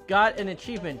got an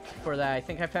achievement for that. I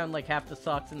think I found like half the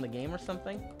socks in the game or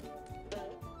something.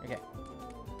 Okay.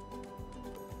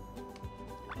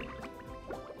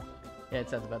 Yeah, it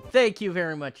says about. Thank you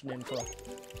very much, Ninflo.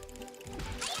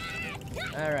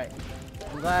 Alright.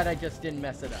 I'm glad I just didn't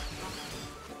mess it up.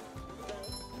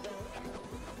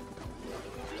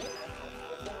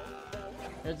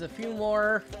 There's a few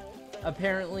more,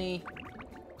 apparently.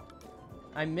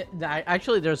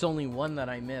 Actually, there's only one that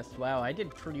I missed. Wow, I did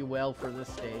pretty well for this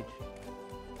stage.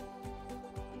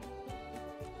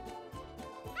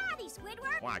 Howdy,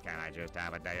 Squidward. Why can't I just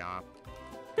have a day off?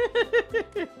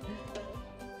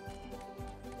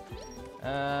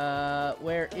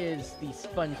 Where is the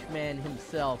Sponge Man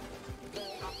himself?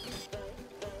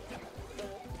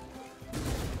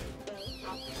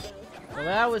 Well,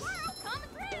 that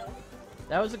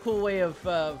was a cool way of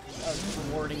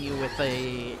rewarding you with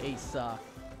a sock.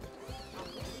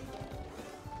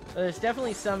 But there's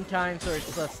definitely some times where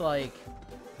it's just like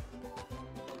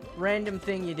random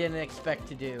thing you didn't expect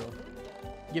to do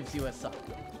gives you a sock.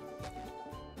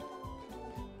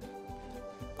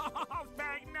 Oh,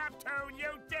 thank Neptune,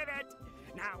 you did it!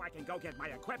 Now I can go get my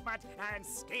equipment and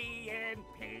ski in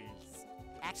peace.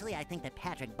 Actually, I think that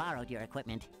Patrick borrowed your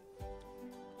equipment.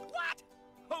 What?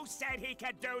 Who said he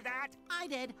could do that? I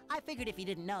did. I figured if you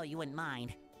didn't know, you wouldn't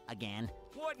mind. Again.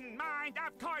 Wouldn't mind?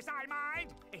 Of course I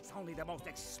mind! It's only the most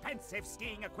expensive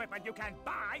skiing equipment you can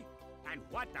buy! And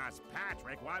what does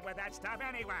Patrick want with that stuff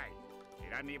anyway? He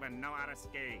doesn't even know how to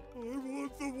ski. I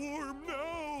want the worm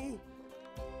now!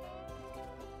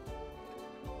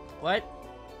 What?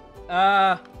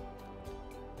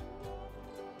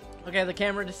 Okay, the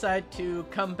camera decided to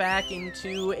come back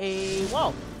into a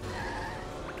wall.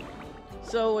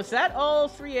 So, was that all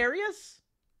 3 areas?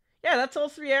 Yeah, that's all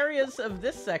 3 areas of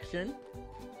this section.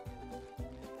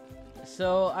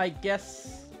 So, I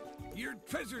guess Your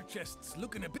treasure chest's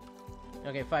looking a bit...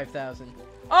 Okay, 5,000.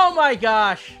 Oh my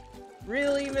gosh!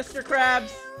 Really, Mr.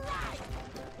 Krabs?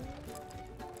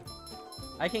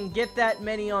 I can get that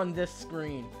many on this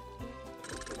screen.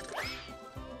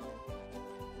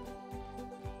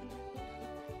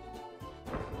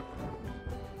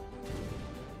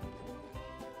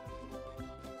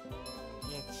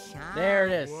 It's shot. There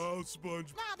it is. Wow,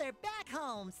 Sponge. Now they're back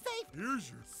home, safe. Here's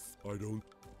your... I don't...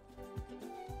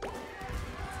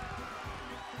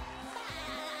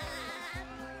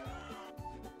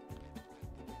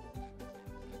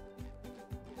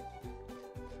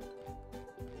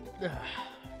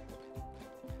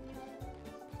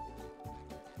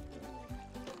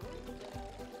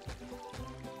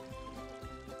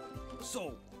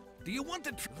 So, do you want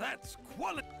to... That's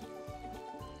quality...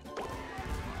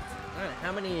 Alright,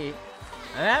 how many...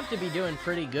 I have to be doing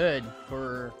pretty good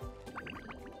for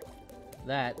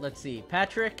that. Let's see.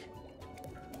 Patrick?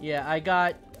 Yeah, I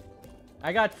got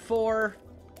 4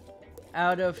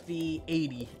 out of the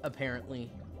 80,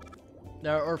 apparently.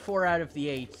 No, or 4 out of the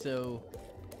 8, so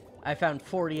I found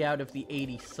 40 out of the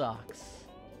 80 socks.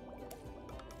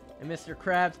 And Mr.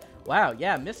 Krabs... Wow,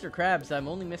 yeah, Mr. Krabs, I'm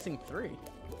only missing 3.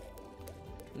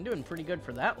 I'm doing pretty good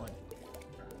for that one.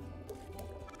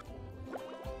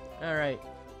 Alright.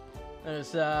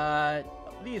 There's,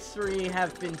 these 3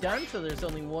 have been done, so there's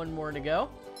only 1 more to go.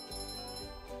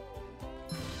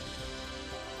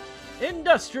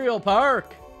 Industrial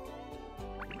Park!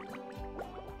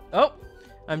 Oh!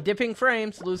 I'm dipping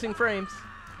frames, losing frames.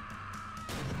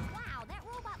 Wow, that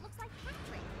robot looks like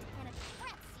Patrick, and his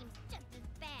breath seems just as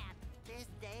bad. This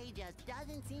day just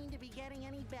doesn't seem to be getting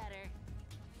any better.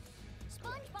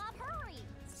 SpongeBob, hurry!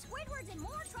 Squidward's in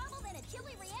more trouble than a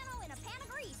chili relleno in a pan of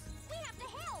grease. We have to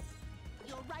help!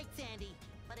 You're right, Sandy.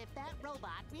 But if that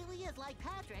robot really is like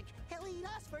Patrick, he'll eat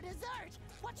us for dessert.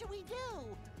 What should we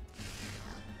do?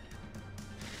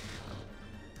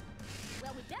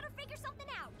 Well, we better figure something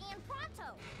out, and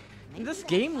pronto! Maybe This that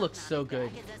game button looks on so his back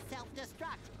good. is a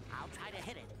self-destruct. I'll try to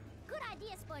hit it. Good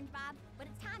idea, SpongeBob, but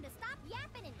it's time to stop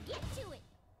yapping and get to it!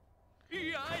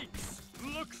 Yikes!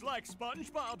 Looks like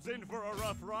SpongeBob's in for a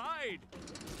rough ride.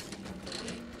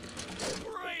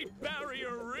 Great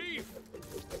Barrier Reef!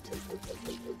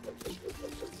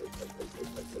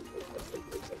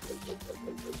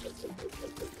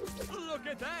 Look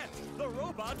at that! The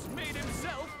robot's made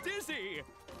himself dizzy!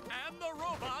 And the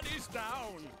robot is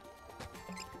down!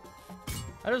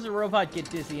 How does a robot get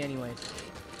dizzy anyways?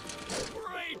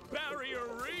 Great Barrier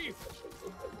Reef!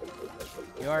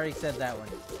 You already said that one.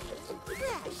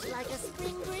 Fresh like a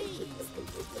spring breeze.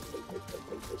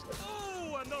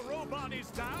 Oh, and the robot is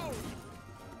down!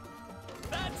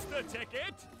 That's the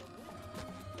ticket!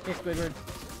 Hey, Squidward.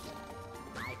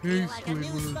 I feel like a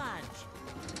new sponge.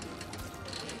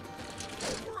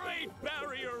 Great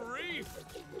Barrier Reef!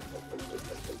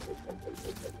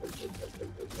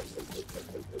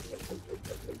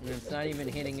 It's not even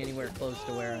hitting anywhere close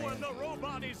to where I Oh, am. and the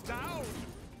robot is down!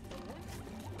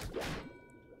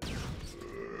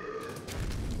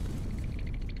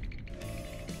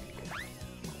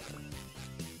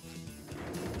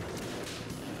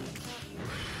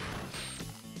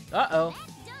 Uh-oh.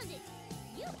 That does it!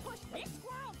 You pushed this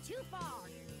squirrel too far!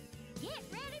 Get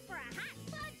ready for a hot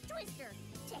fudge twister,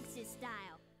 Texas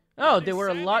style! Oh, there were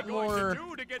a Sandy lot going more... to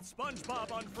do to get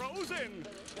SpongeBob unfrozen?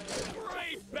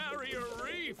 Great Barrier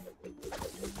Reef!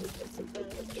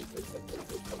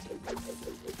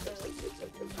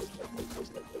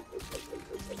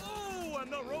 Oh,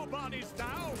 and the robot is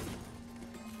down!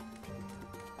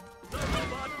 The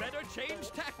robot better change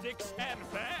tactics and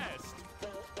fast!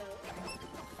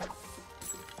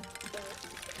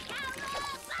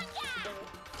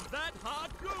 That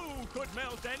hot goo could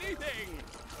melt anything!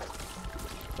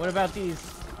 What about these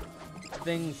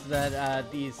things that,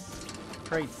 these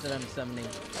crates that I'm summoning?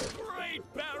 Great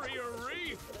Barrier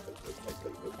Reef!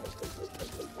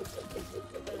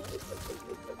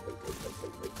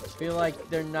 I feel like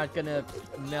they're not gonna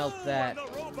melt that. And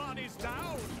the robot is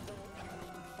down!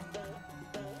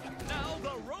 Now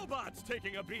the robot's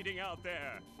taking a beating out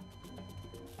there!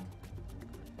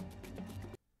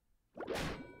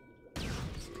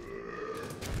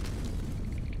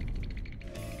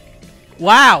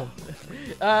 Wow!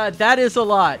 That is a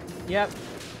lot. Yep.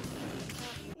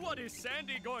 What is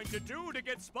Sandy going to do to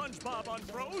get SpongeBob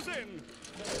unfrozen?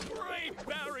 Great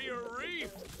Barrier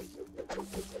Reef!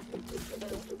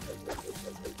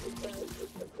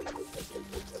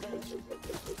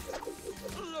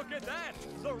 Look at that!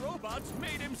 The robot's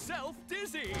made himself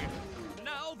dizzy!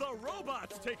 Now the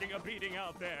robot's taking a beating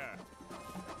out there!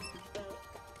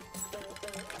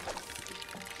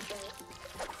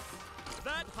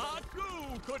 That hot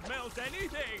goo could melt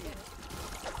anything.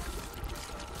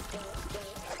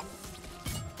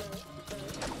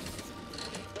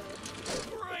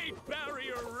 Great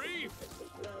Barrier Reef.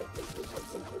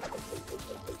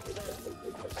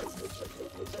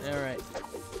 All right.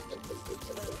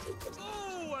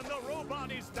 Oh, and the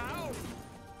robot is down.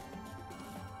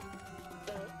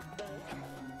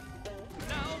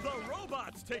 Now the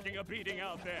robot's taking a beating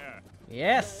out there.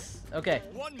 Yes. Okay.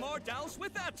 One more douse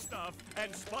with that stuff,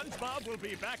 and SpongeBob will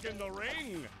be back in the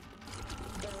ring.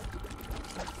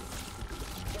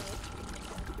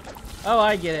 Oh,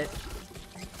 I get it.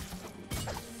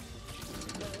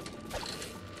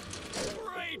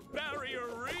 Great Barrier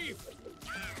Reef.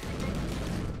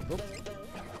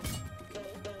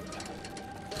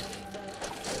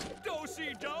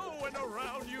 Do-si-do, and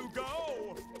around you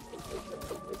go.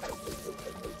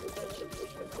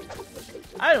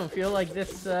 I don't feel like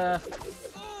this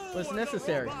was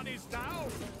necessary. Ew.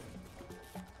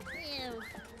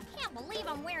 Can't believe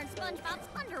I'm wearing SpongeBob's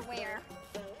underwear.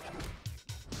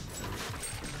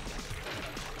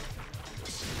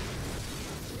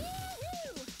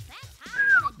 Woo-hoo! That's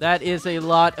hot. That is a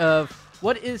lot of...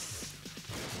 What is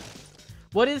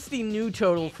the new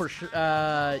total for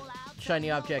shiny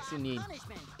objects you need?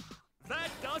 That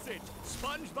does it.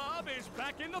 SpongeBob is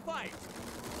back in the fight.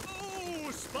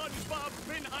 Ooh, SpongeBob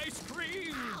thin ice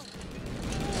cream.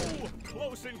 Ooh,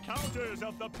 close encounters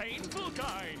of the painful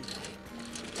kind.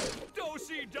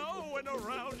 Do-si-do, and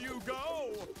around you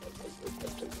go.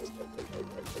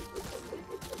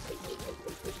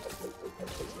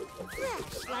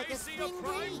 Fresh like I a see a spring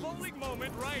prime breeze. bowling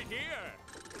moment right here.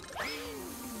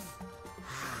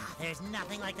 There's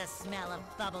nothing like the smell of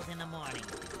bubbles in the morning.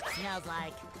 Smells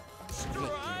like...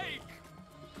 Strike!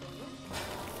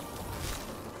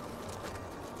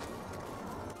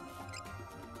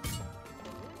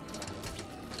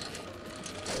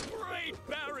 Great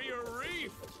Barrier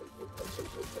Reef!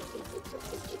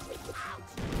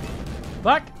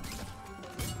 Fuck!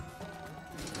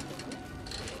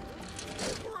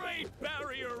 Great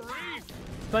Barrier Reef!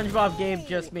 SpongeBob game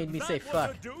just made me say That fuck.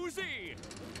 was a doozy!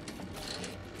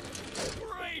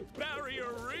 Great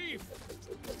Barrier Reef!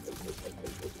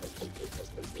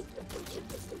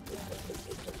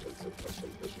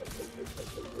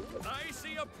 I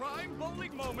see a prime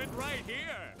bowling moment right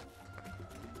here.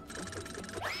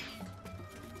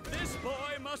 This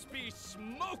boy must be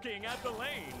smoking at the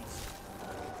lanes.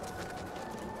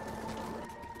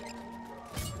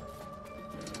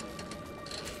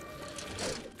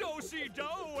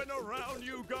 Do-si-do, and around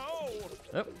you go.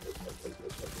 Oh.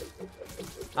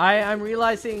 I'm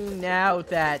realizing now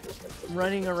that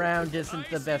running around isn't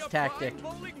the best tactic.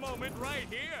 Bowling moment right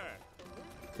here.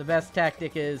 The best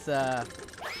tactic is to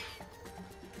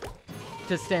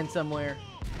stand somewhere.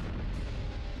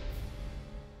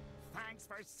 Thanks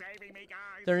for saving me,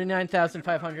 guys.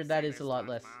 39,500. That is a lot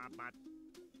less. But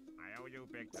I owe you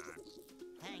big time.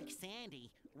 Thanks,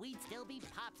 Sandy. We'd still be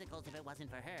popsicles if it wasn't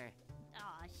for her.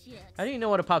 Aw, shucks. How do you know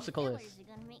what a popsicle Fillers is? are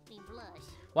gonna make me blush.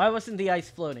 Why wasn't the ice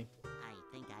floating? I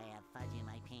think I have fudge in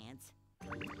my pants.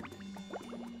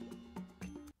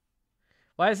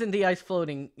 Why isn't the ice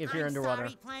floating if you're I'm underwater?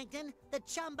 sorry, Plankton. The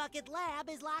Chum Bucket lab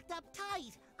is locked up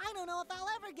tight. I don't know if I'll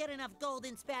ever get enough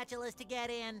golden spatulas to get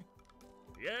in.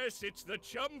 Yes, it's the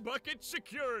Chum Bucket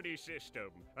security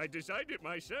system. I designed it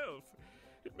myself.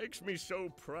 It makes me so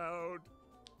proud.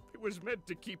 It was meant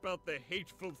to keep out the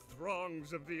hateful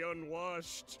throngs of the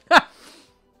unwashed.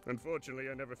 Unfortunately,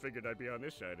 I never figured I'd be on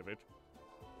this side of it.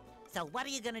 So what are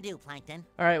you gonna do, Plankton?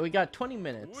 Alright, we got 20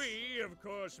 minutes. We, of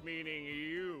course meaning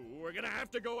you, are gonna have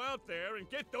to go out there and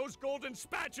get those golden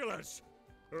spatulas!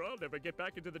 Or I'll never get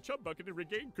back into the Chum Bucket and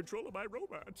regain control of my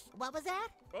robots. What was that?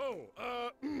 Oh,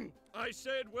 I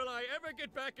said, will I ever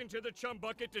get back into the Chum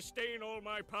Bucket to stain all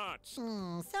my pots?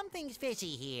 Something's fishy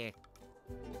here.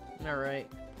 Alright.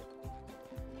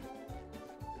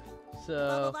 Bubble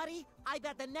So... Buddy, I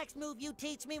bet the next move you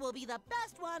teach me will be the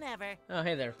best one ever. Oh,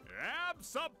 hey there.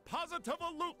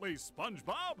 Abso-positive-lutely,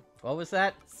 SpongeBob. What was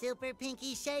that? Super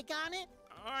pinky shake on it?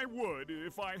 I would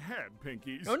if I had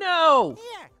pinkies. Oh no!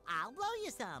 Here, I'll blow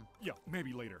you some. Yeah,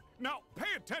 maybe later. Now,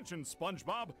 pay attention,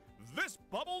 SpongeBob. This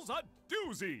bubble's a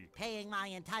doozy. Paying my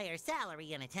entire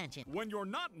salary in attention. When you're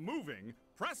not moving,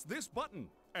 press this button,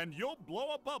 and you'll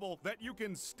blow a bubble that you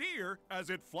can steer as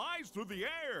it flies through the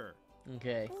air.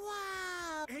 Okay.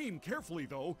 Wow! Aim carefully,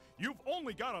 though. You've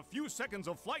only got a few seconds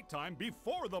of flight time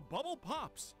before the bubble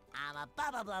pops. I'm a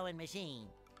bubble blowing machine.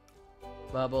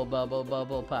 Bubble, bubble,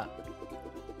 bubble, pop.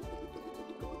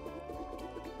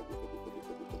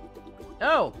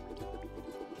 Oh!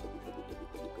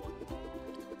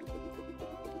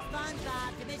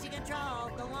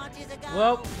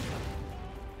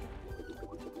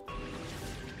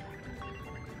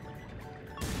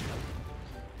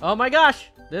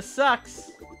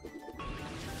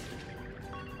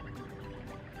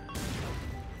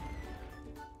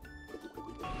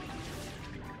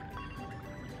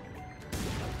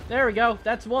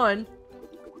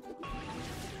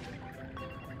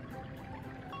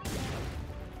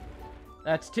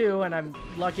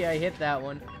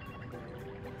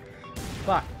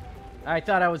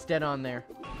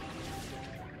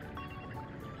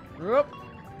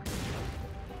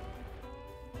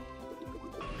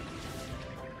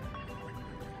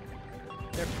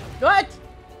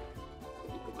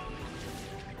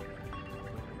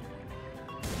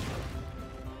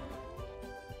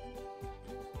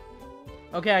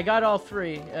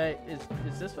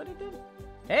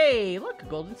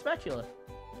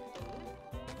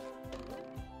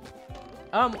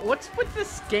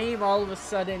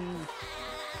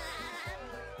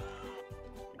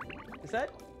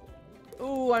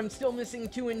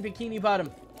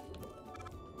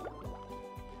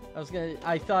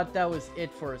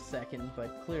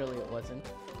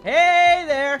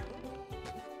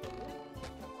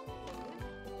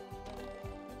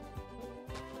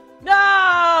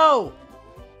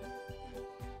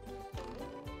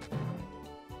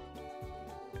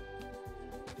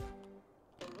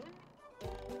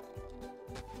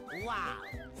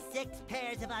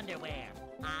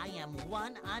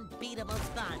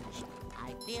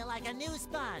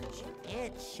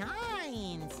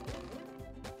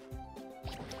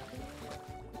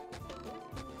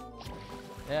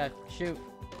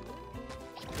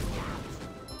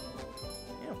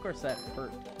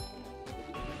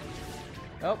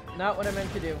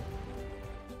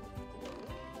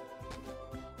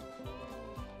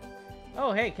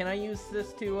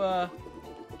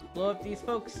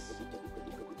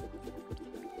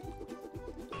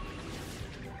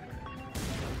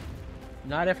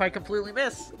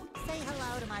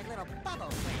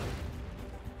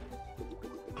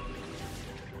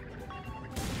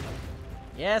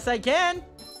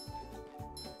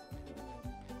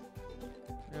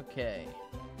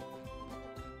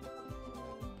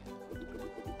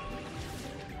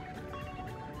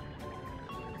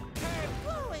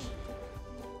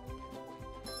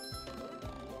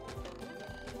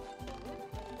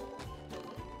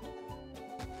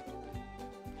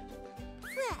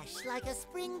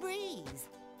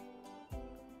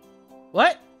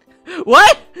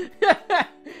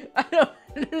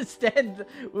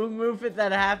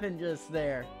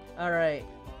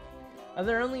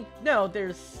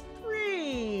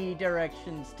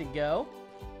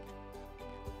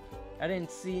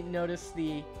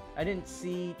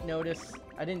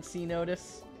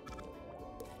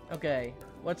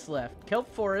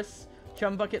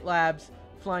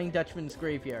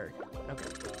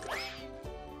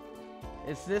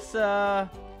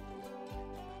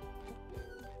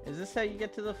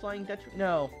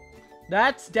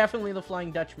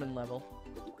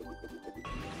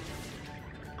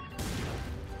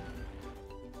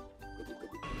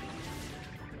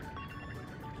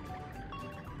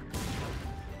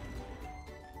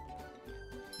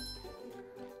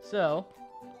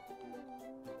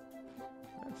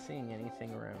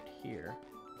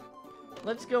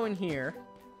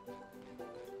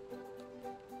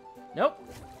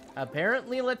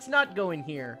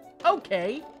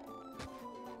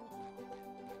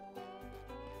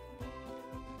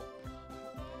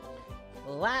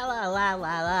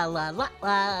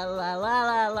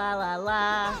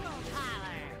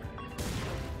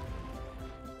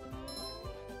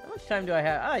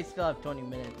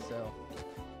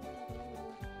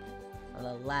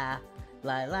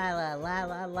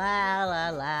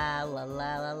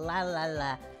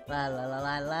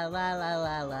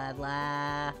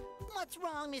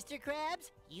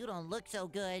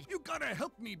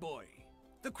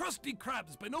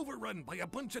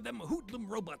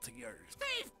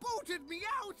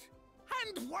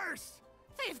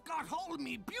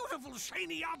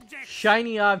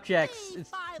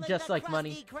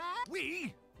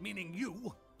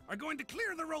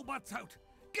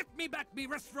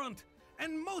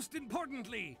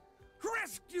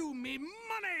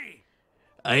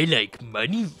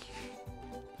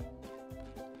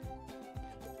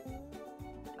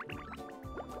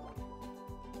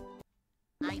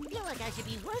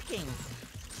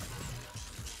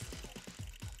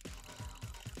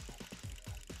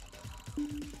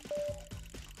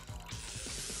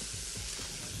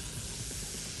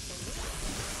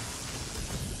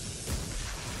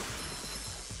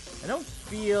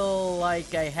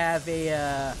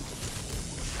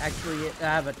 actually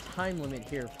have a time limit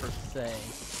here, per se.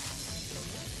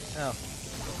 Oh.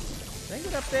 Can I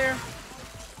get up there?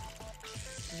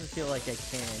 Doesn't feel like I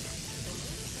can.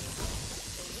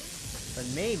 But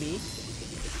maybe.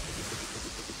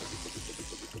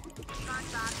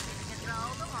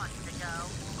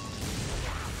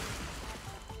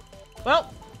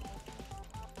 Well,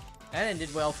 that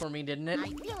ended well for me, didn't it? I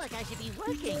feel like I should be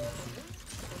working.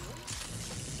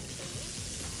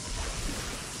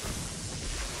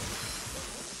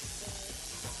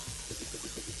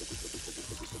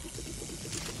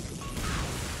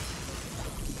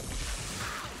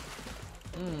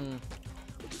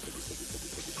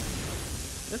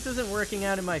 This isn't working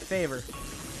out in my favor.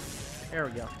 There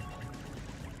we go.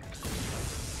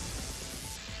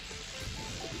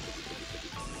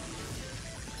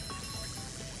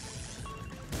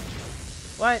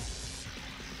 What?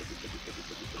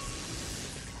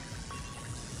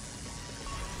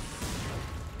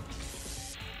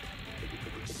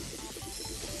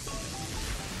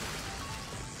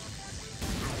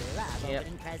 I love Yep.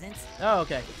 opening presents. Oh,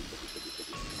 okay.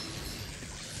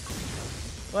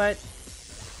 What?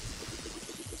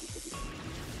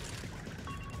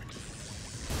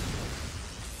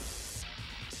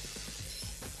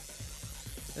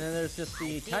 And then there's just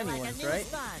the Feel tiny like ones, a new right?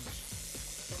 sponge.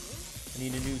 I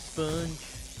need a new sponge.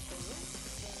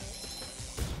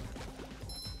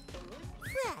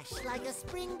 Fresh like a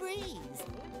spring breeze.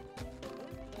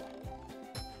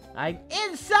 I'm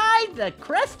inside the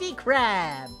Krusty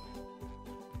Krab!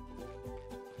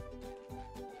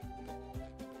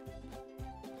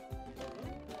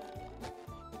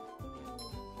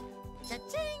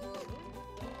 Cha-ching!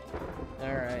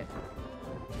 Alright.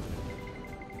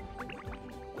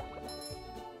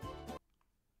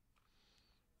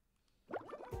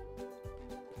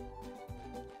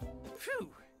 Phew!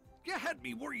 You had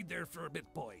me worried there for a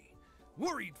bit, boy.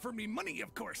 Worried for me money,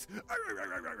 of course.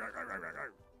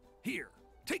 Here,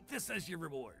 take this as your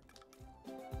reward.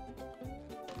 I'm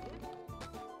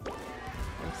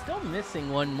still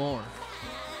missing one more.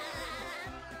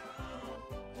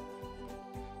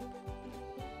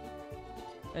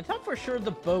 I thought for sure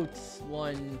the boats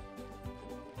one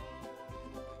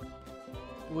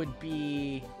would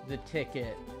be the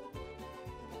ticket.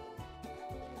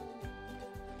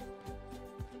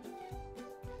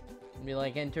 Be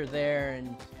like, enter there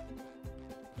and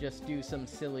just do some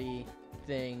silly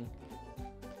thing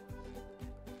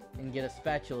and get a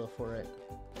spatula for it.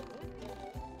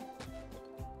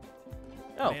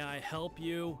 Oh. May I help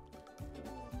you?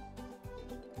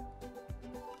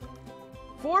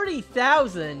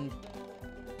 40,000?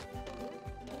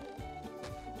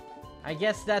 I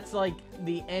guess that's like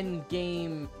the end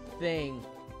game thing.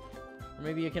 Or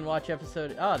maybe you can watch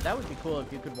episode... Oh, that would be cool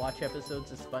if you could watch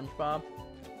episodes of SpongeBob.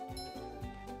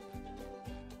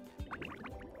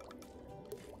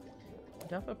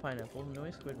 Duff pineapple,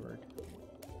 noise Squidward.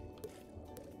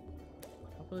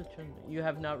 You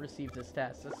have not received this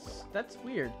task. That's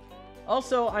weird.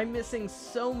 Also, I'm missing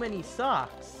so many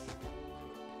socks.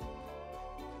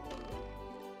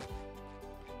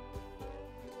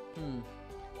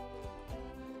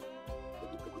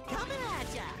 Coming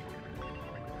at ya!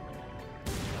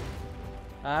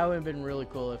 That would have been really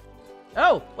cool if...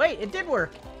 Oh! Wait, it did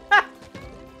work! Ha!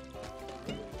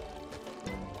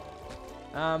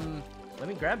 Let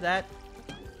me grab that.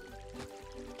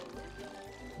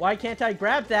 Why can't I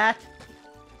grab that?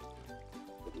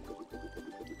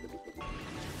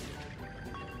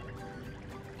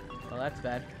 Well, that's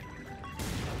bad.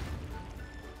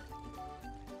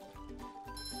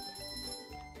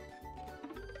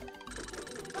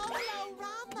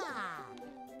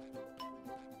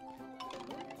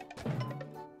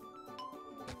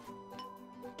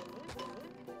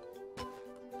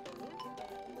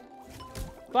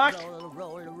 Fuck!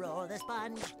 Roll the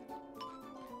sponge.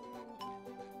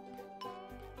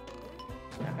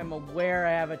 I'm aware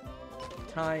I have a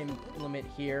time limit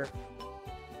here.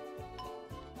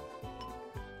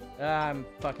 I'm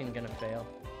fucking gonna fail.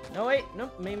 No, wait.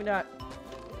 Nope, maybe not.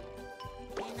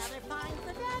 Another find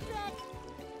for Dedrick.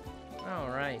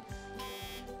 Alright.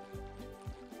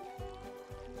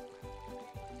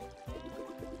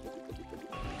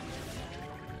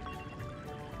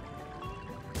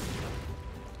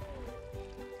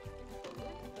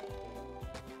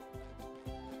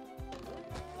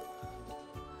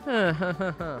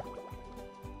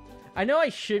 I know I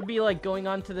should be, like, going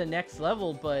on to the next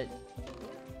level, but...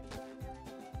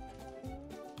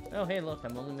 Oh, hey, look,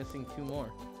 I'm only missing 2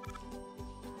 more.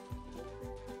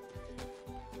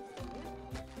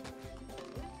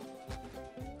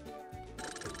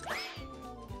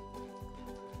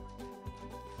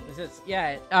 Is this?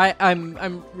 Yeah,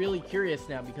 I'm really curious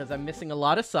now because I'm missing a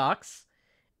lot of socks,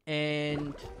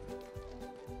 and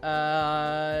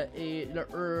that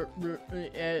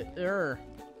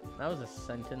was a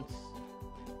sentence.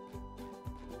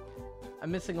 I'm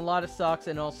missing a lot of socks,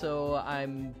 and also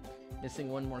I'm missing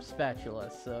one more spatula.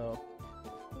 So,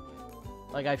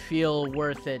 like, I feel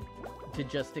worth it to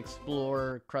just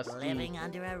explore Krusty. Living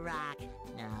under a rock.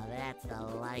 Now that's the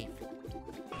life.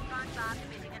 SpongeBob to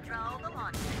mission control. The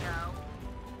launch to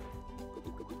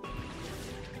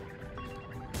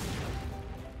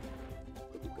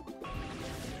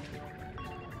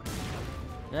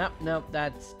go. Nope,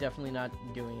 that's definitely not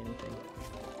doing anything.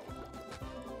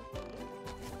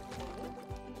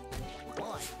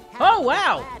 Boy, Oh,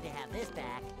 wow! glad to have this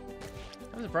back.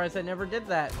 I'm surprised I never did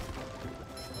that.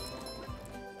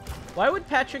 Why would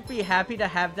Patrick be happy to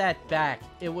have that back?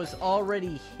 It was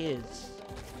already his.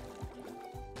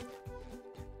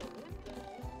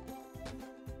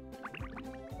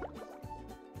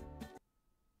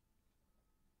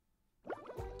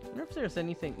 I wonder if there's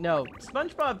anything. No,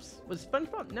 SpongeBob's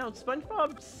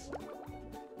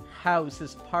house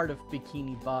is part of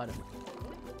Bikini Bottom.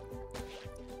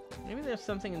 Maybe there's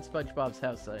something in SpongeBob's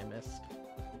house that I missed.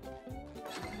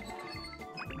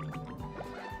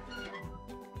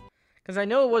 Because I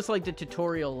know it was like the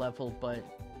tutorial level, but...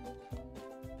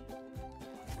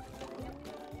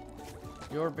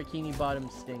 Your Bikini Bottom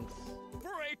stinks.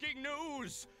 Breaking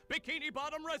news! Bikini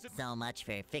Bottom resident. So much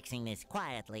for fixing this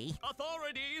quietly.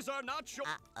 Authorities are not sure.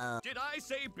 Uh-oh. Did I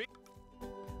say big?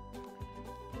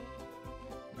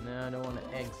 No, I don't want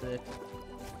to exit.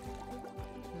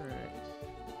 Alright.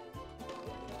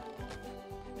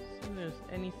 See if there's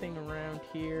anything around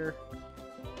here.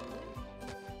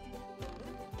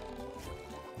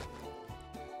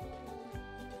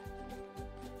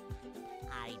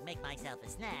 I make myself a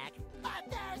snack, but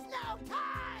there's no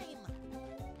time!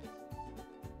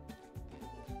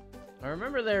 I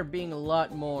remember there being a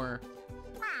lot more.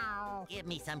 Wow. Give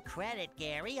me some credit,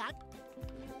 Gary.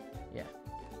 Yeah.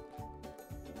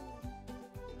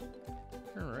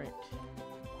 Alright.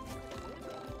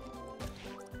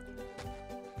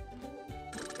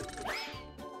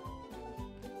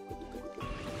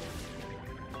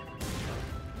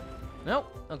 Nope.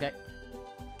 Okay.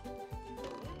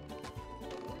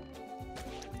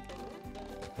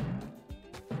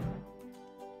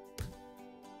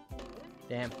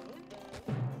 Damn.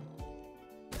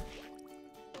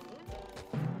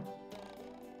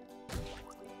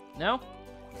 No?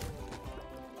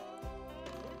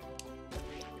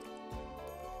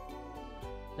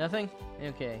 Nothing?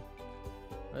 Okay.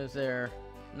 Was there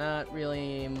not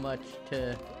really much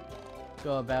to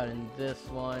go about in this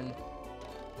one?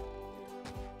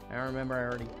 I remember I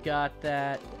already got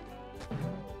that.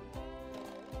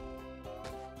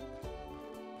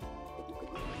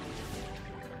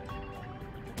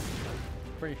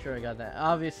 Pretty sure I got that.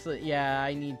 Obviously, yeah,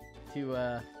 I need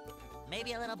to,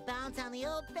 Maybe a little bounce on the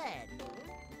old bed.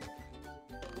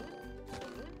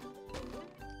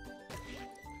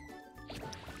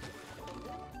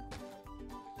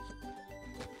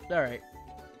 Alright.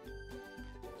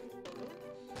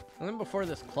 And then before,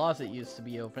 this closet used to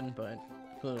be open, but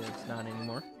clearly it's not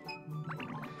anymore.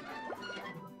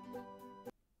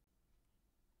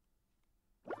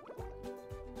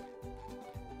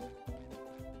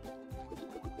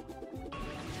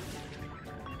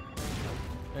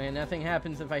 And nothing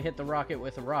happens if I hit the rocket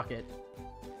with a rocket.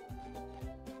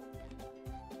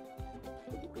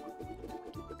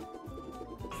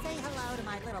 Say hello to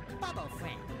my little bubble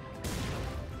friend.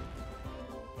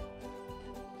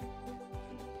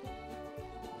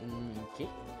 Okay.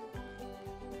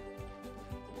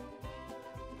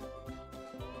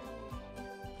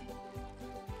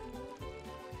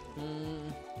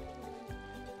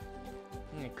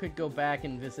 I could go back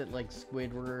and visit like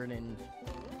Squidward and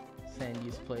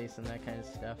Sandy's place and that kind of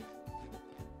stuff.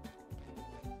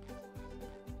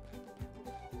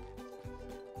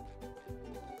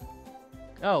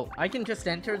 Oh, I can just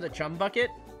enter the chum bucket?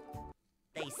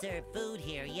 They serve food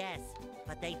here, yes,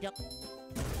 but they don't.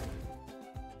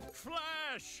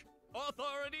 Flash!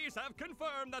 Authorities have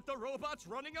confirmed that the robots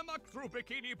running amok through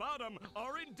Bikini Bottom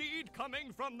are indeed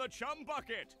coming from the chum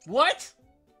bucket. What?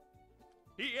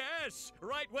 Yes,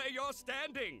 right where you're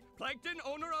standing. Plankton,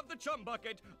 owner of the chum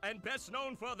bucket, and best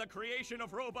known for the creation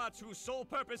of robots whose sole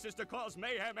purpose is to cause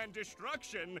mayhem and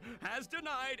destruction, has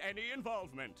denied any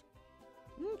involvement.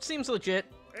 Seems legit.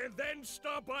 And then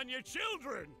stomp on your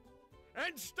children!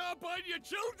 And stomp on your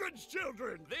children's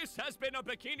children! This has been a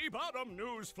Bikini Bottom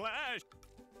news flash.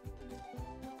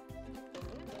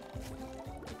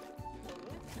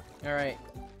 Alright.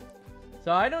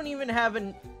 So I don't even have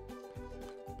an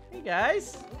Hey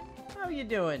guys, how you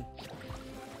doing?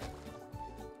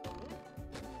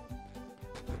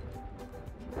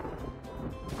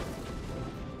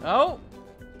 Oh!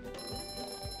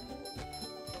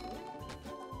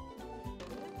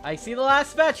 I see the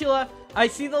last spatula! I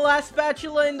see the last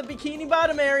spatula in the Bikini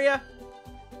Bottom area!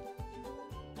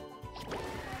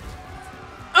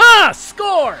 Ah!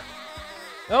 Score!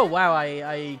 Oh, wow,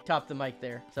 I topped the mic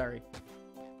there. Sorry.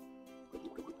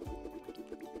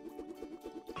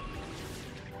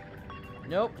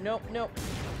 Nope, nope, nope.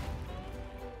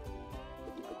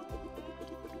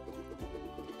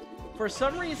 For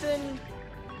some reason,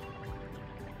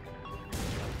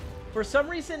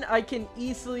 I can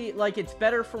easily, like, it's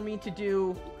better for me to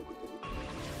do,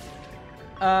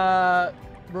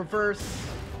 reverse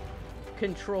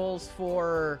controls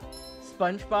for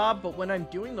SpongeBob, but when I'm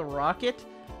doing the rocket,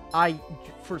 I,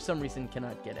 for some reason,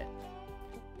 cannot get it.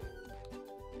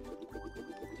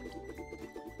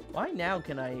 Why now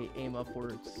can I aim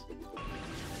upwards?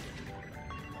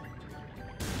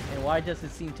 And why does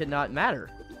it seem to not matter?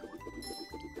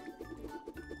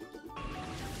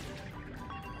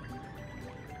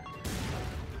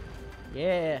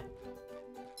 Yeah.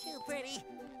 Too pretty.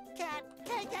 Can't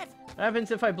take it. What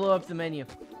happens if I blow up the menu?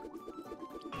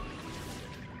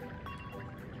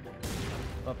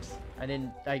 Oops. I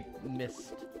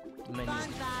missed the menu.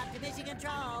 SpongeBob to mission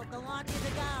control. The launch is a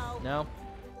go. No?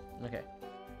 Okay.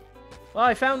 Well,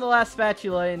 I found the last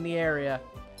spatula in the area.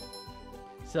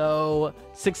 So,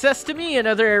 success to me,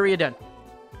 another area done.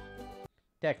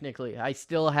 Technically, I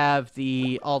still have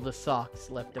all the socks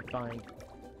left to find.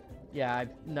 Yeah,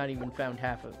 I've not even found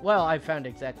half of... Well, I've found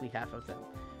exactly half of them.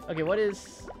 Okay, what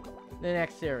is the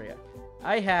next area?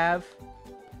 I have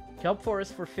Kelp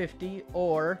Forest for 50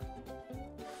 or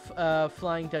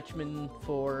Flying Dutchman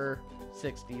for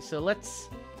 60. So let's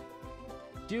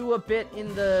do a bit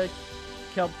in the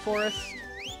Kelp Forest.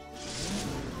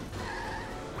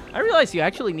 I realize you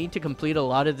actually need to complete a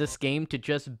lot of this game to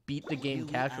just beat the game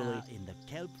casually. In the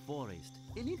Kelp Forest,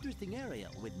 an interesting area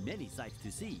with many sights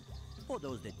to see. For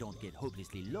those that don't get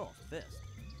hopelessly lost first.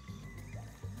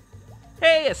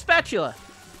 Hey, a spatula!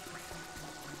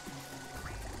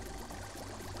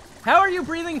 How are you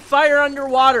breathing fire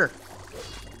underwater?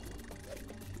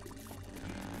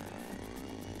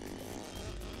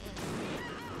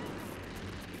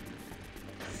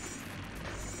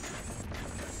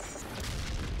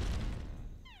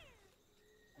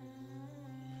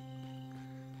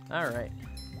 Alright.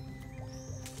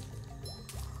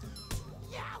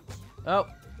 Oh.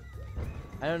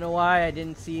 I don't know why I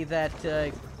didn't see that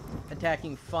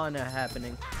attacking fauna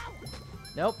happening.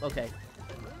 Nope, okay.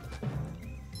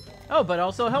 Oh, but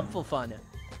also helpful fauna.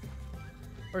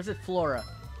 Or is it flora?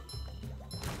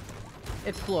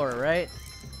 It's flora, right?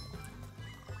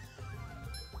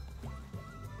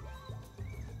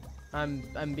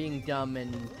 I'm being dumb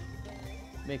and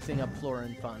mixing up flora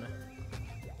and fauna.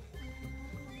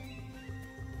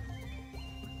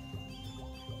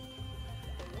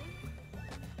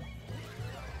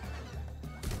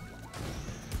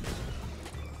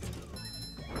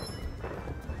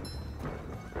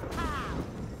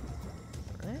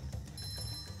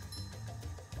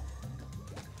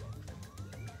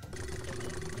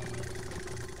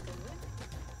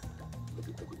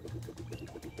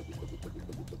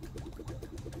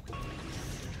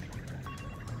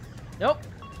 Nope.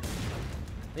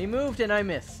 They moved and I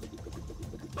missed.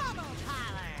 Bubble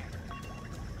power.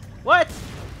 What?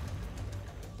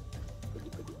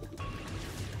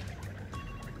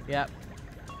 Yep.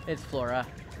 It's flora.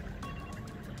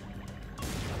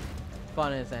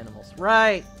 Fauna is animals.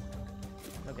 Right.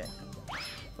 Okay.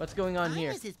 What's going on here?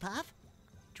 Hi, Mrs. Puff.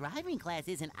 Driving class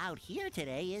isn't out here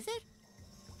today, is it?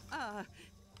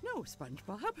 No,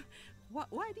 SpongeBob.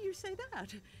 Why do you say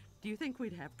that? Do you think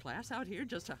we'd have class out here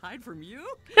just to hide from you?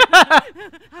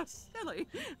 How silly.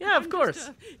 Yeah, of I'm course.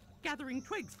 Just, gathering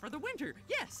twigs for the winter.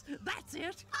 Yes, that's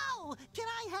it. Oh, can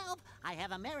I help? I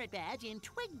have a merit badge in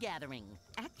twig gathering.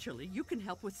 Actually, you can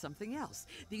help with something else.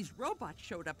 These robots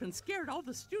showed up and scared all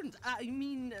the students,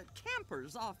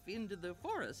 campers off into the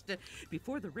forest.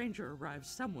 Before the ranger arrives,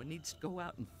 someone needs to go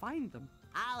out and find them.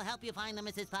 I'll help you find them,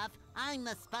 Mrs. Puff. I'm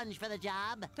the sponge for the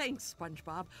job. Thanks,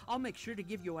 SpongeBob. I'll make sure to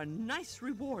give you a nice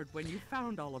reward when you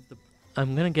found all of them.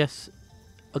 I'm gonna guess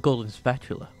a golden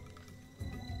spatula.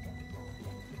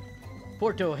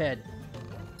 Porto head.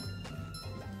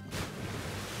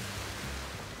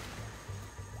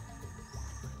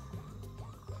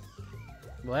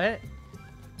 What?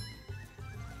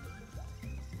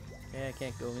 Okay, I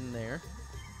can't go in there.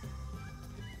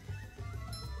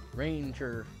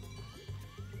 Ranger.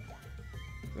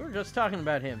 We were just talking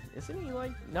about him. Isn't he,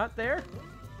 like, not there?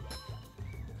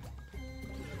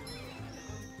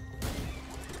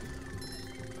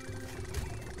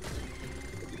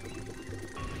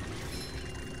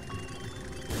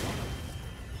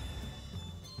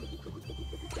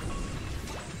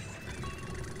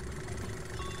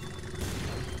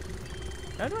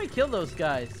 How do I kill those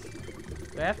guys?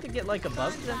 Do I have to get like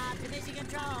above them? SpongeBob to mission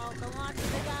control. The launch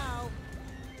is a go.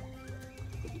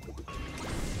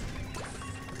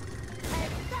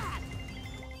 Take that!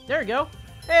 There we go.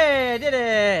 Hey, I did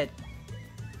it!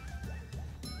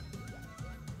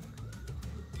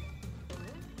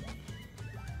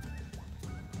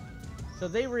 So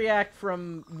they react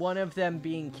from one of them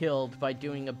being killed by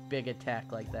doing a big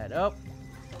attack like that. Oh.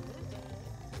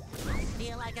 I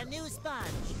feel like a new sponge.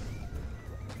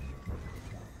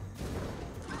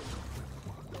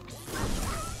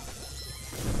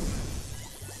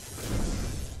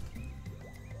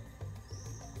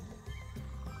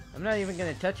 I'm not even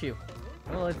gonna touch you.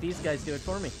 I'm gonna let these guys do it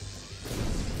for me.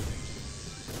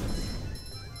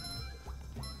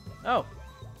 Oh.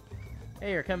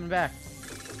 Hey, you're coming back.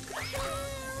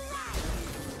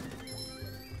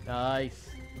 Nice.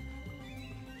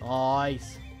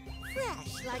 Nice.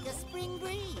 Fresh like a spring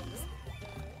breeze.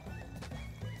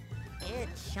 It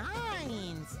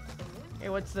shines. Hey,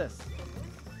 what's this?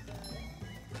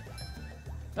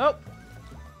 Oh!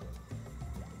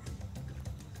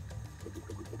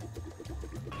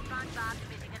 SpongeBob to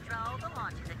mission control. The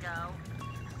launch is a go.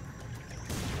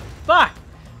 Fuck!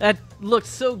 That looked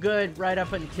so good right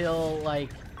up until, like,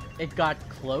 it got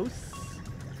close.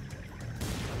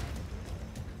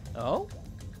 Oh?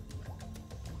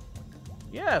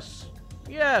 Yes!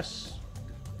 Yes!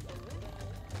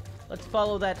 Let's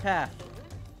follow that path.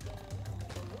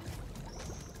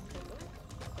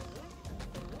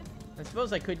 I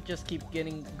suppose I could just keep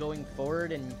going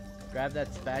forward and grab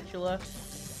that spatula.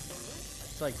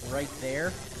 It's like right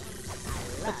there.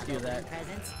 Let's do that.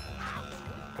 Presents.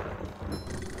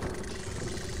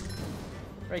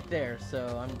 Right there,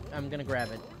 so I'm gonna grab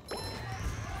it.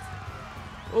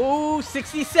 Ooh,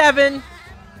 67!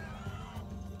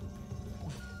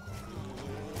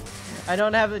 I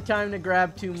don't have the time to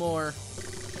grab 2 more.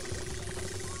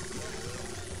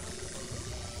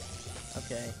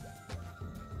 Okay.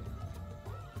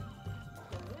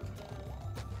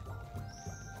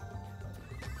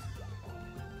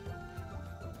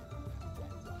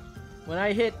 When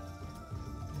I hit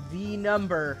the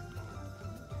number,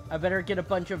 I better get a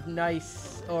bunch of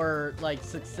nice or like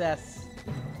success.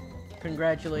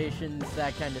 Congratulations,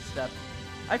 that kind of stuff.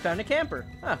 I found a camper.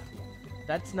 Huh.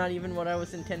 That's not even what I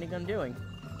was intending on doing.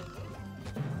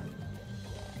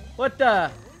 What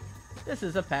the? This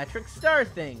is a Patrick Star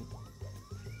thing.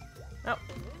 Oh.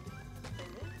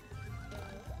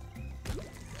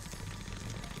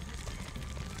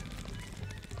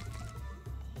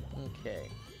 Okay.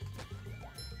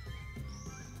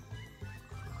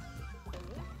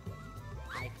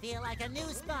 I feel like a new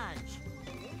sponge.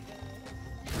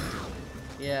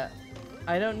 Yeah.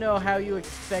 I don't know how you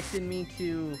expected me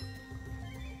to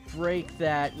break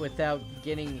that without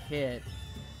getting hit.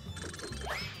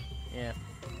 Yeah.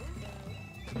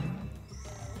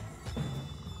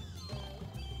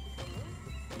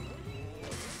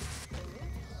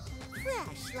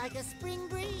 Fresh like a spring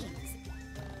breeze.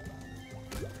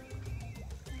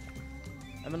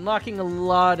 I'm unlocking a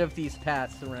lot of these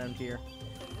paths around here.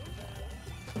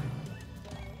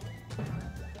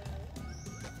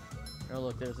 Oh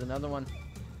look, there's another one.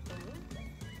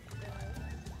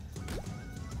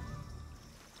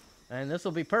 And this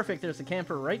will be perfect. There's a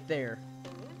camper right there.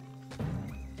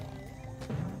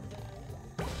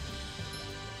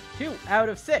 2 out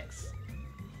of 6.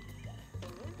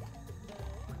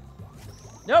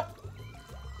 Nope.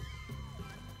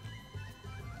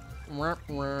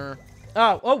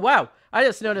 Oh, wow. I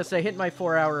just noticed I hit my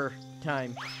 4-hour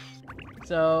time.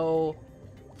 So,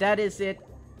 that is it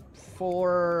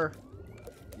for...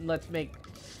 Let's make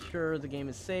sure the game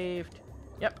is saved.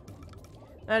 Yep.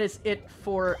 That is it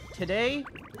for today.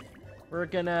 We're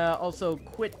gonna also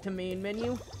quit to main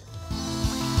menu.